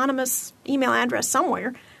 anonymous email address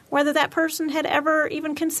somewhere, whether that person had ever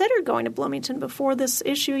even considered going to Bloomington before this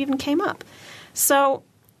issue even came up. So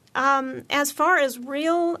as far as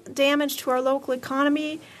real damage to our local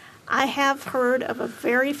economy, I have heard of a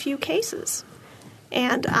very few cases.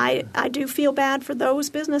 And I do feel bad for those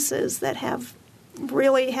businesses that have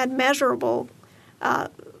really had measurable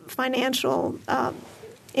financial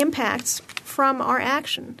impacts from our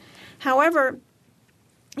action. However,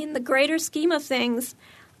 in the greater scheme of things,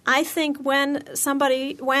 I think when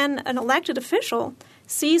an elected official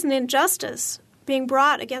sees an injustice being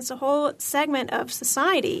brought against a whole segment of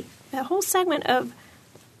society, a whole segment of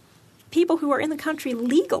people who are in the country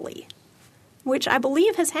legally, which I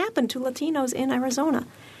believe has happened to Latinos in Arizona,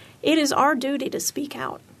 it is our duty to speak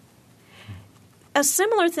out. A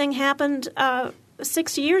similar thing happened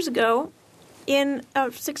 65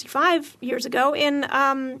 years ago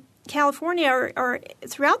in California or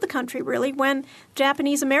throughout the country, really, when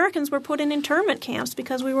Japanese Americans were put in internment camps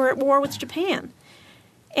because we were at war with Japan.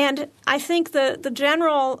 And I think the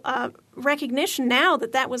general recognition now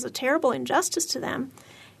that was a terrible injustice to them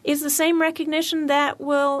is the same recognition that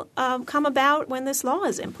will come about when this law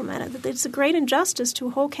is implemented, that it's a great injustice to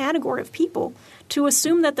a whole category of people to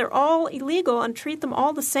assume that they're all illegal and treat them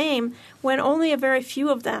all the same when only a very few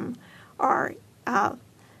of them are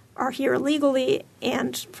here illegally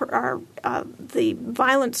and are the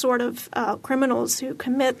violent sort of criminals who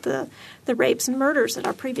commit the rapes and murders that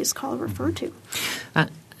our previous caller referred to.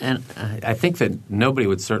 And I think that nobody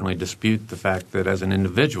would certainly dispute the fact that as an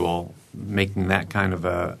individual, making that kind of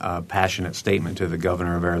a passionate statement to the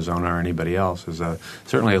governor of Arizona or anybody else is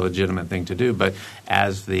certainly a legitimate thing to do. But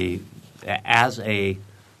as a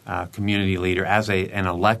community leader, as an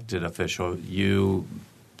elected official,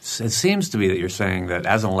 it seems to be that you're saying that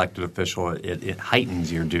as an elected official, it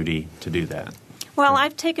heightens your duty to do that. Well,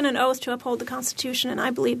 I've taken an oath to uphold the Constitution, and I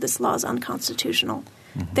believe this law is unconstitutional.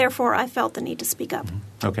 Mm-hmm. Therefore, I felt the need to speak up.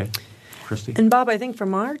 Mm-hmm. Okay. Christy? And Bob, I think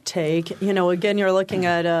from our take, again, you're looking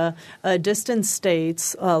at a distant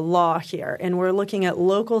states law here, and we're looking at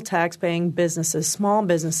local tax-paying businesses, small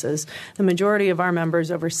businesses. The majority of our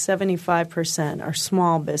members, over 75%, are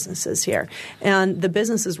small businesses here. And the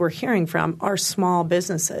businesses we're hearing from are small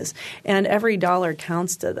businesses, and every dollar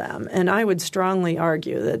counts to them. And I would strongly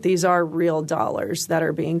argue that these are real dollars that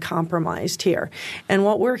are being compromised here. And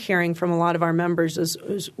what we're hearing from a lot of our members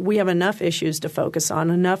is we have enough issues to focus on,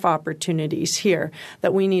 enough opportunities here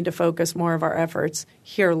that we need to focus more of our efforts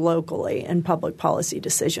here locally in public policy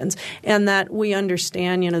decisions, and that we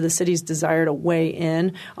understand, the city's desire to weigh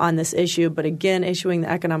in on this issue. But again, issuing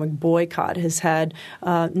the economic boycott has had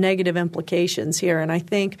negative implications here, and I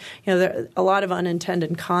think there are a lot of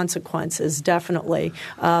unintended consequences, definitely,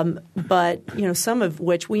 but some of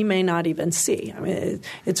which we may not even see. I mean,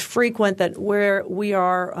 it's frequent that where we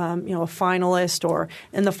are, a finalist or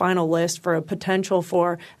in the final list for a potential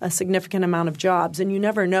for a significant amount of jobs, and you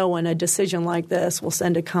never know when a decision like this will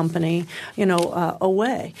send a company,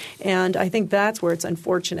 away. And I think that's where it's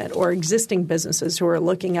unfortunate. Or existing businesses who are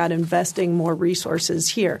looking at investing more resources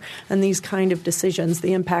here, and these kind of decisions,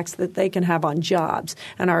 the impacts that they can have on jobs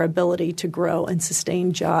and our ability to grow and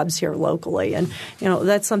sustain jobs here locally. And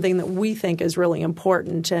that's something that we think is really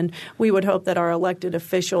important. And we would hope that our elected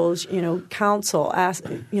officials, counsel,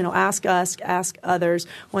 ask us, ask others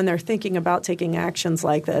when they're thinking about taking actions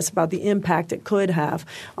like this, about the impact it could have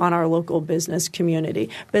on our local business community.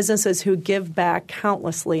 Businesses who give back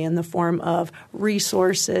countlessly in the form of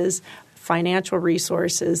resources, financial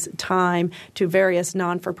resources, time to various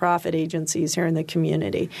non-for-profit agencies here in the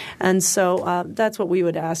community. And so that's what we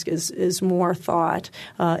would ask is more thought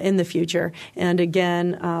in the future. And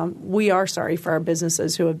again, we are sorry for our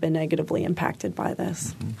businesses who have been negatively impacted by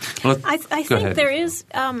this. Well, I think there is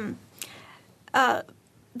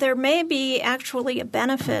there may be actually a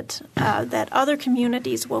benefit that other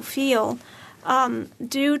communities will feel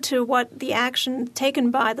due to what the action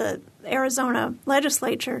taken by the Arizona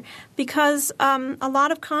legislature, because a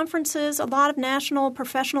lot of conferences, a lot of national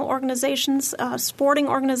professional organizations, sporting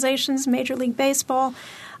organizations, Major League Baseball,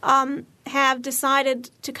 have decided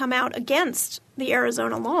to come out against the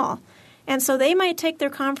Arizona law. And so they might take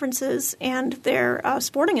their conferences and their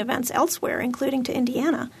sporting events elsewhere, including to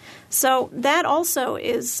Indiana. So that also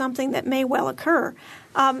is something that may well occur.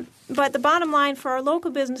 But the bottom line for our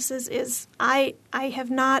local businesses is I have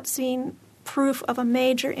not seen proof of a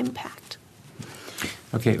major impact.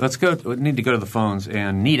 Okay, let's go. We need to go to the phones,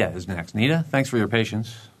 and Nita is next. Nita, thanks for your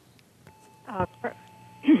patience.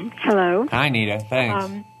 Hello. Hi, Nita.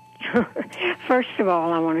 Thanks. First of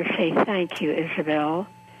all, I want to say thank you, Isabel,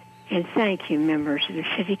 and thank you, members of the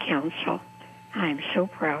City Council. I'm so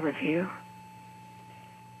proud of you.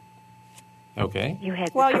 Okay. You had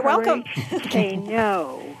the well, you're welcome. to say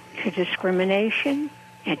no to discrimination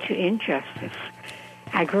and to injustice.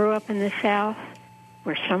 I grew up in the South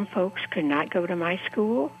where some folks could not go to my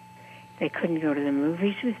school. They couldn't go to the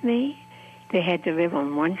movies with me. They had to live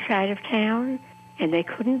on one side of town, and they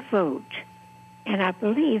couldn't vote. And I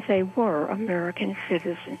believe they were American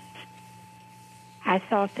citizens. I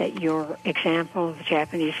thought that your example of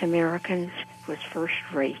Japanese Americans was first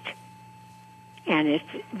rate. And it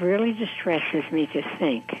really distresses me to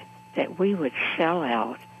think that we would sell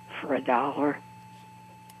out for $1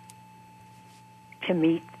 to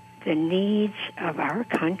meet the needs of our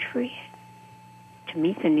country, to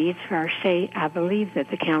meet the needs of our state. I believe that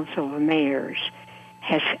the Council of Mayors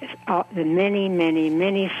has, the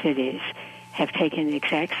many cities have taken the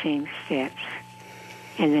exact same steps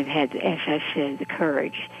and have had, as I said, the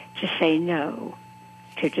courage to say no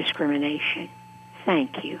to discrimination.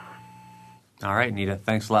 Thank you. All right, Nita.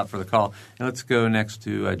 Thanks a lot for the call. And let's go next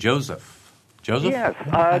to Joseph. Joseph?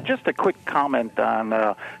 Yes, just a quick comment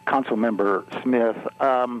on Councilmember Smith.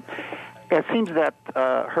 It seems that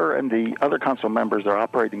her and the other council members are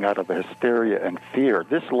operating out of hysteria and fear.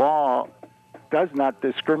 This law does not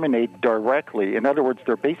discriminate directly. In other words,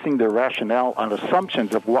 they're basing their rationale on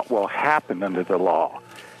assumptions of what will happen under the law.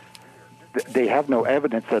 They have no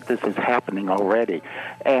evidence that this is happening already.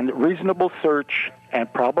 And reasonable search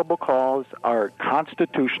and probable cause are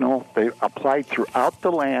constitutional. They apply throughout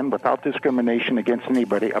the land without discrimination against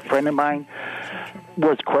anybody. A friend of mine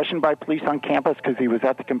was questioned by police on campus because he was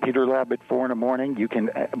at the computer lab at 4 a.m. You can,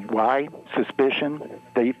 why? Suspicion.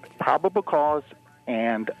 The probable cause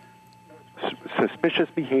and suspicious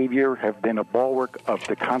behavior have been a bulwark of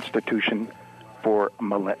the Constitution for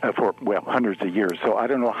hundreds of years. So I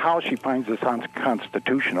don't know how she finds this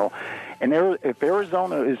unconstitutional. And if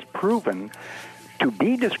Arizona is proven to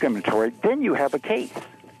be discriminatory, then you have a case.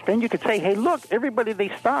 Then you could say, hey, look, everybody they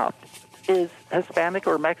stopped is Hispanic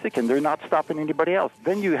or Mexican. They're not stopping anybody else.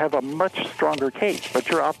 Then you have a much stronger case. But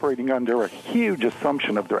you're operating under a huge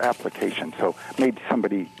assumption of their application. So maybe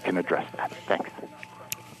somebody can address that. Thanks.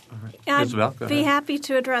 I'd be happy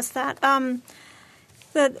to address that.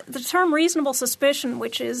 The term reasonable suspicion,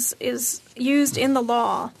 which is used in the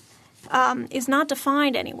law, is not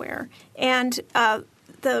defined anywhere. And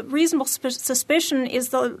the reasonable suspicion is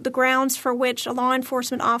the grounds for which a law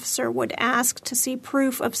enforcement officer would ask to see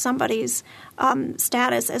proof of somebody's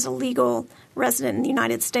status as a legal resident in the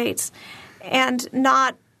United States. And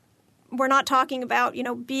we're not talking about,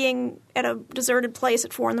 being at a deserted place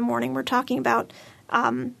at 4 a.m. We're talking about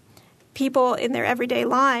people in their everyday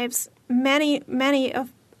lives. Many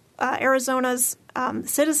of Arizona's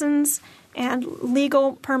citizens and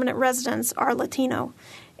legal permanent residents are Latino.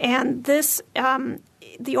 And this,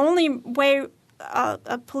 the only way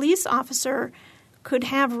a police officer could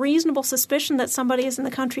have reasonable suspicion that somebody is in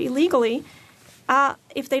the country illegally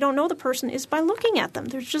if they don't know the person, is by looking at them.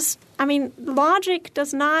 There's just, logic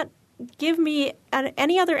does not give me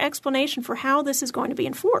any other explanation for how this is going to be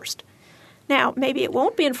enforced. Now, maybe it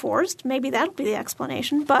won't be enforced. Maybe that'll be the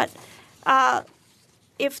explanation. But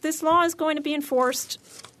if this law is going to be enforced,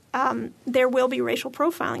 there will be racial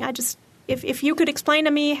profiling. If you could explain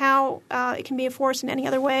to me how it can be enforced in any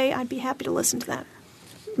other way, I'd be happy to listen to that.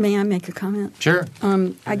 May I make a comment? Sure.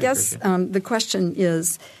 I guess the question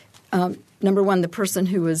is, number one, the person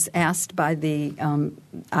who was asked by the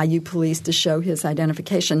IU police to show his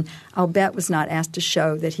identification, I'll bet was not asked to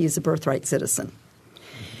show that he is a birthright citizen,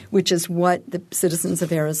 which is what the citizens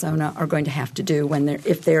of Arizona are going to have to do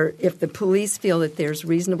if the police feel that there's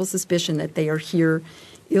reasonable suspicion that they are here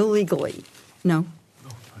illegally. No?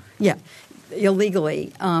 Yeah,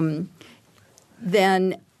 illegally.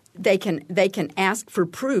 Then they can ask for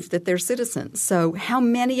proof that they're citizens. So how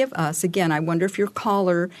many of us, again, I wonder if your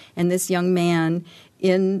caller and this young man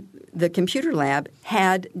in the computer lab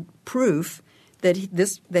had proof that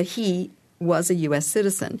he was a U.S.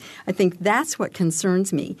 citizen. I think that's what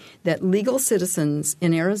concerns me, that legal citizens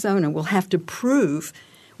in Arizona will have to prove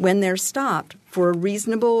when they're stopped for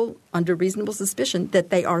under reasonable suspicion that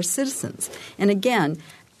they are citizens. And again,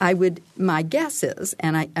 my guess is,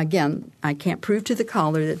 and I can't prove to the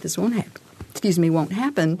caller that this won't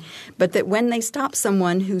happen, but that when they stop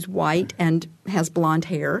someone who's white and has blonde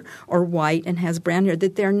hair or white and has brown hair,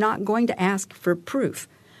 that they're not going to ask for proof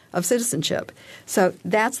of citizenship. So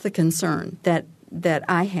that's the concern that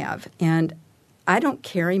I have. And I don't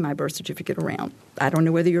carry my birth certificate around. I don't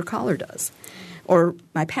know whether your caller does, or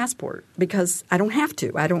my passport, because I don't have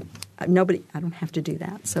to. I don't have to do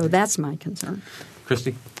that. So that's my concern.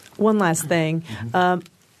 Christy? One last thing.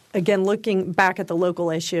 Again, looking back at the local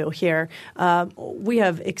issue here, we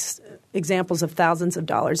have examples of thousands of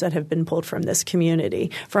dollars that have been pulled from this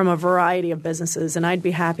community from a variety of businesses, and I'd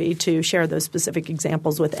be happy to share those specific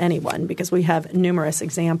examples with anyone because we have numerous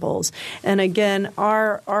examples. And again,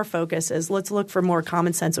 our focus is let's look for more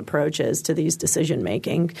common sense approaches to these decision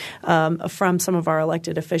making from some of our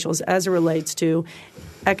elected officials as it relates to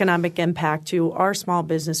economic impact to our small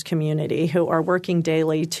business community who are working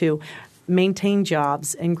daily to maintain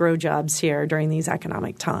jobs and grow jobs here during these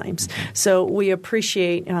economic times. So we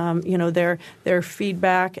appreciate their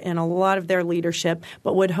feedback and a lot of their leadership,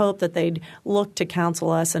 but would hope that they'd look to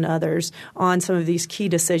counsel us and others on some of these key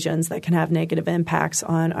decisions that can have negative impacts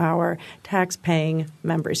on our tax-paying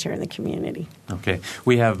members here in the community. Okay.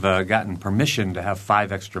 We have gotten permission to have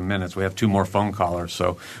 5 extra minutes. We have 2 more phone callers,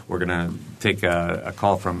 so we're going to take a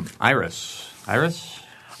call from Iris. Iris?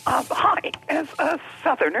 Hi. As a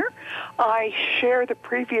Southerner, I share the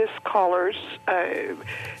previous caller's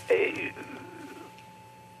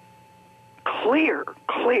clear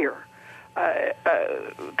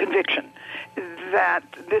conviction that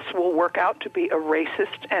this will work out to be a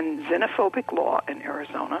racist and xenophobic law in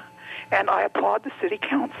Arizona, and I applaud the City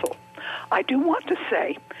Council. I do want to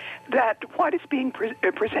say that what is being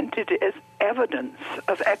presented as evidence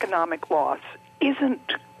of economic loss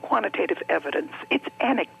isn't quantitative evidence, it's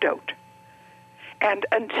anecdote. And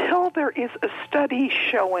until there is a study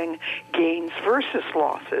showing gains versus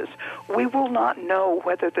losses, we will not know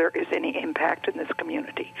whether there is any impact in this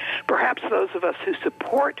community. Perhaps those of us who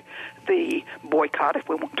support the boycott, if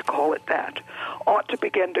we want to call it that, ought to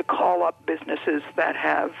begin to call up businesses that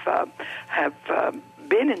have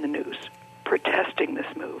been in the news protesting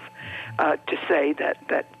this move to say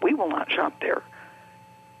that we will not shop there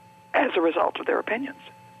as a result of their opinions.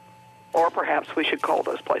 Or perhaps we should call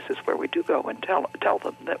those places where we do go and tell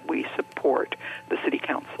them that we support the City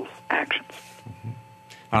Council's actions. Mm-hmm.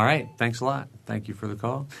 All right. Thanks a lot. Thank you for the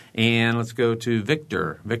call. And let's go to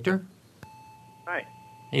Victor. Victor? Hi.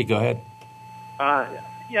 Hey, go ahead.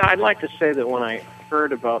 I'd like to say that when I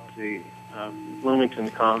heard about the Bloomington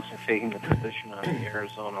Council taking the position on the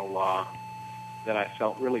Arizona law, that I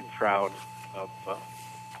felt really proud of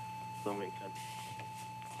Bloomington.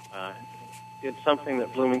 It's something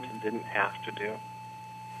that Bloomington didn't have to do,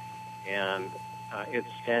 and it's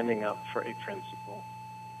standing up for a principle.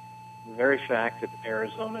 The very fact that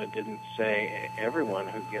Arizona didn't say everyone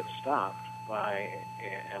who gets stopped by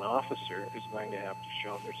an officer is going to have to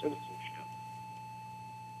show their citizenship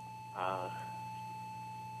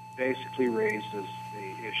basically raises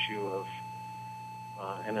the issue of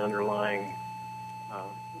an underlying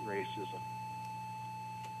racism.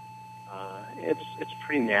 It's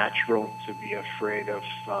pretty natural to be afraid of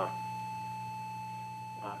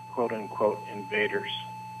quote-unquote invaders.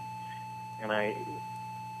 And I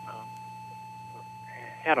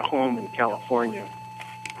had a home in California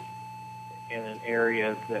in an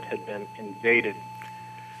area that had been invaded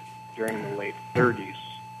during the late 30s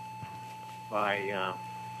by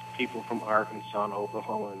people from Arkansas and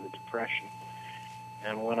Oklahoma in the Depression.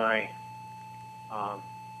 And when I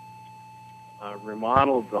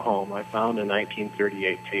remodeled the home, I found a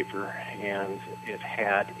 1938 paper, and it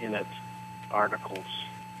had in it articles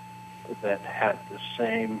that had the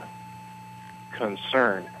same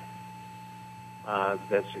concern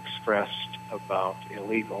that's expressed about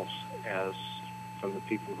illegals as from the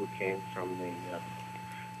people who came from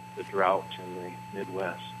the drought in the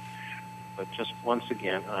Midwest. But just once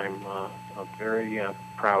again, I'm very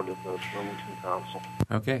proud of the Bloomington Council.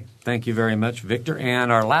 Okay. Thank you very much, Victor.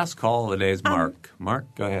 And our last call of the day is Mark. Mark,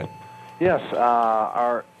 go ahead. Yes.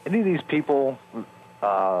 Are any of these people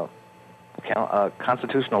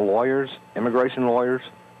constitutional lawyers, immigration lawyers,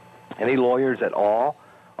 any lawyers at all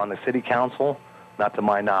on the city council? Not to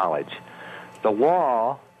my knowledge. The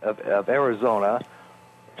law of Arizona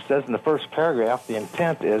says in the first paragraph the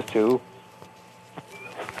intent is to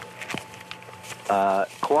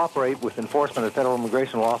cooperate with enforcement of federal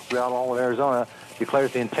immigration laws throughout all of Arizona,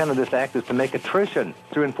 declares the intent of this act is to make attrition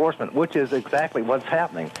through enforcement, which is exactly what's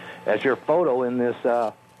happening. As your photo in this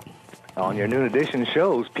on your noon edition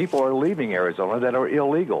shows, people are leaving Arizona that are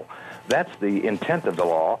illegal. That's the intent of the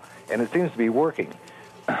law, and it seems to be working.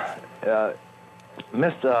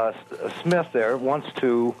 Ms. Smith there wants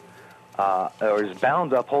to, or is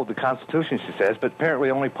bound to uphold the Constitution, she says, but apparently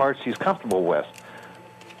only parts she's comfortable with,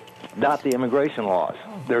 not the immigration laws.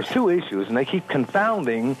 There's two issues, and they keep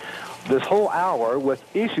confounding this whole hour with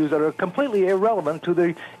issues that are completely irrelevant to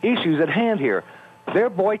the issues at hand here. They're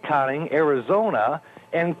boycotting Arizona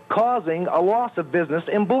and causing a loss of business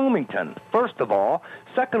in Bloomington, first of all.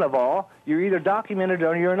 Second of all, you're either documented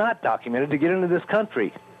or you're not documented to get into this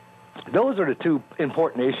country. Those are the two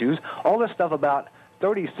important issues. All this stuff about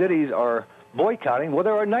 30 cities are boycotting. Well,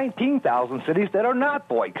 there are 19,000 cities that are not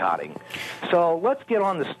boycotting. So let's get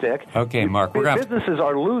on the stick. Okay, Mark. Businesses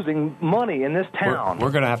are losing money in this town.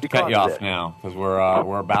 We're going to have to cut you off now because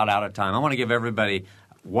we're about out of time. I want to give everybody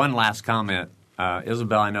one last comment.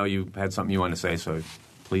 Isabel, I know you had something you want to say, so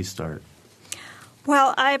please start.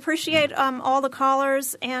 Well, I appreciate all the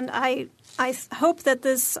callers, and I hope that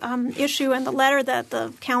this issue and the letter that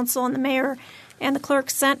the council and the mayor and the clerk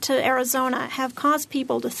sent to Arizona have caused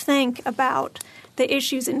people to think about the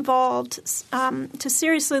issues involved, to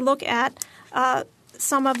seriously look at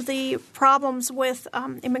some of the problems with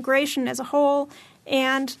immigration as a whole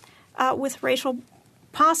and with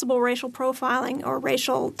possible racial profiling or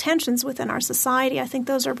racial tensions within our society. I think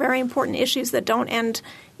those are very important issues that don't end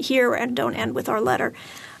here and don't end with our letter.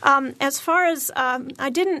 As far as I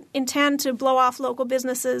didn't intend to blow off local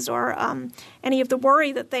businesses or any of the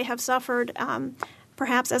worry that they have suffered,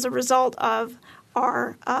 perhaps as a result of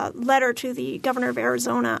our letter to the governor of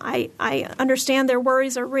Arizona. I understand their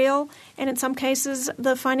worries are real, and in some cases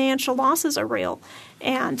the financial losses are real.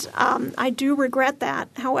 And I do regret that.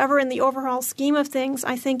 However, in the overall scheme of things,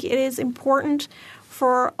 I think it is important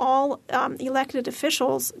for all elected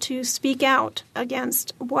officials to speak out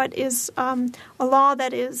against what is a law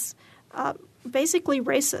that is basically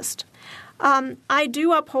racist. I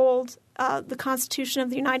do uphold the Constitution of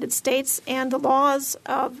the United States and the laws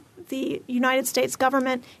of the United States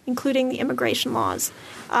government, including the immigration laws.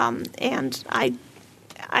 And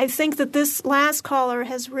I think that this last caller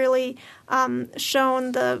has really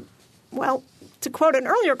shown to quote an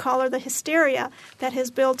earlier caller, the hysteria that has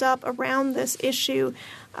built up around this issue.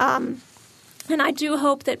 And I do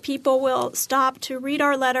hope that people will stop to read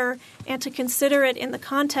our letter and to consider it in the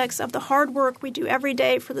context of the hard work we do every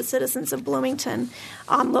day for the citizens of Bloomington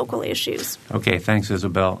on local issues. Okay, thanks,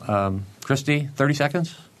 Isabel. Christy, 30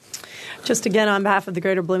 seconds? Just again, on behalf of the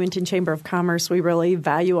Greater Bloomington Chamber of Commerce, we really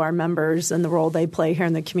value our members and the role they play here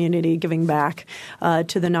in the community, giving back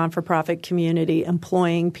to the non-for-profit community,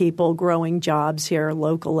 employing people, growing jobs here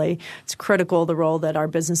locally. It's critical, the role that our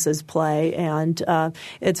businesses play, and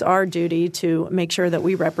it's our duty to make sure that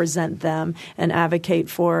we represent them and advocate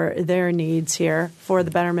for their needs here for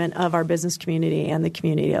the betterment of our business community and the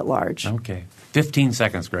community at large. Okay. 15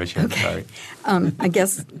 seconds, Gracia. Okay. Sorry. I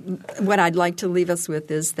guess what I'd like to leave us with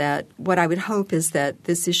is that what I would hope is that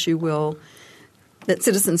this issue that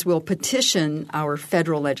citizens will petition our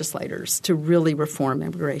federal legislators to really reform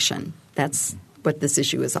immigration. That's what this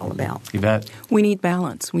issue is all about. Yvette? We need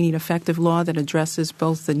balance. We need effective law that addresses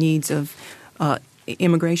both the needs of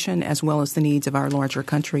immigration as well as the needs of our larger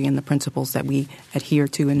country and the principles that we adhere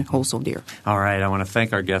to and hold so dear. All right. I want to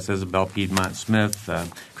thank our guests, Isabel Piedmont Smith,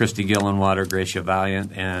 Christy Gillenwater, Gracia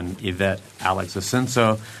Valiant, and Yvette Alex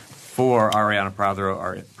Asenso. For Ariana Pradro,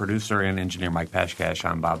 our producer and engineer Mike Pashkash,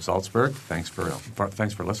 I'm Bob Zaltzberg. Thanks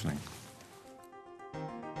for listening.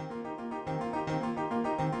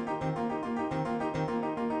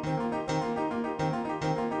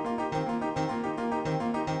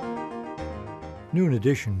 Noon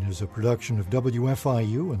Edition is a production of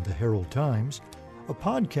WFIU and the Herald Times. A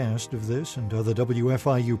podcast of this and other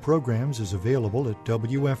WFIU programs is available at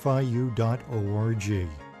WFIU.org.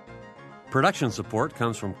 Production support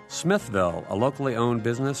comes from Smithville, a locally owned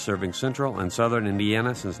business serving central and southern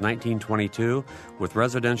Indiana since 1922 with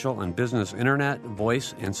residential and business internet,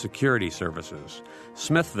 voice, and security services.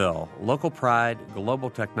 Smithville, local pride, global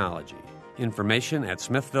technology. Information at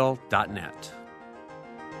smithville.net.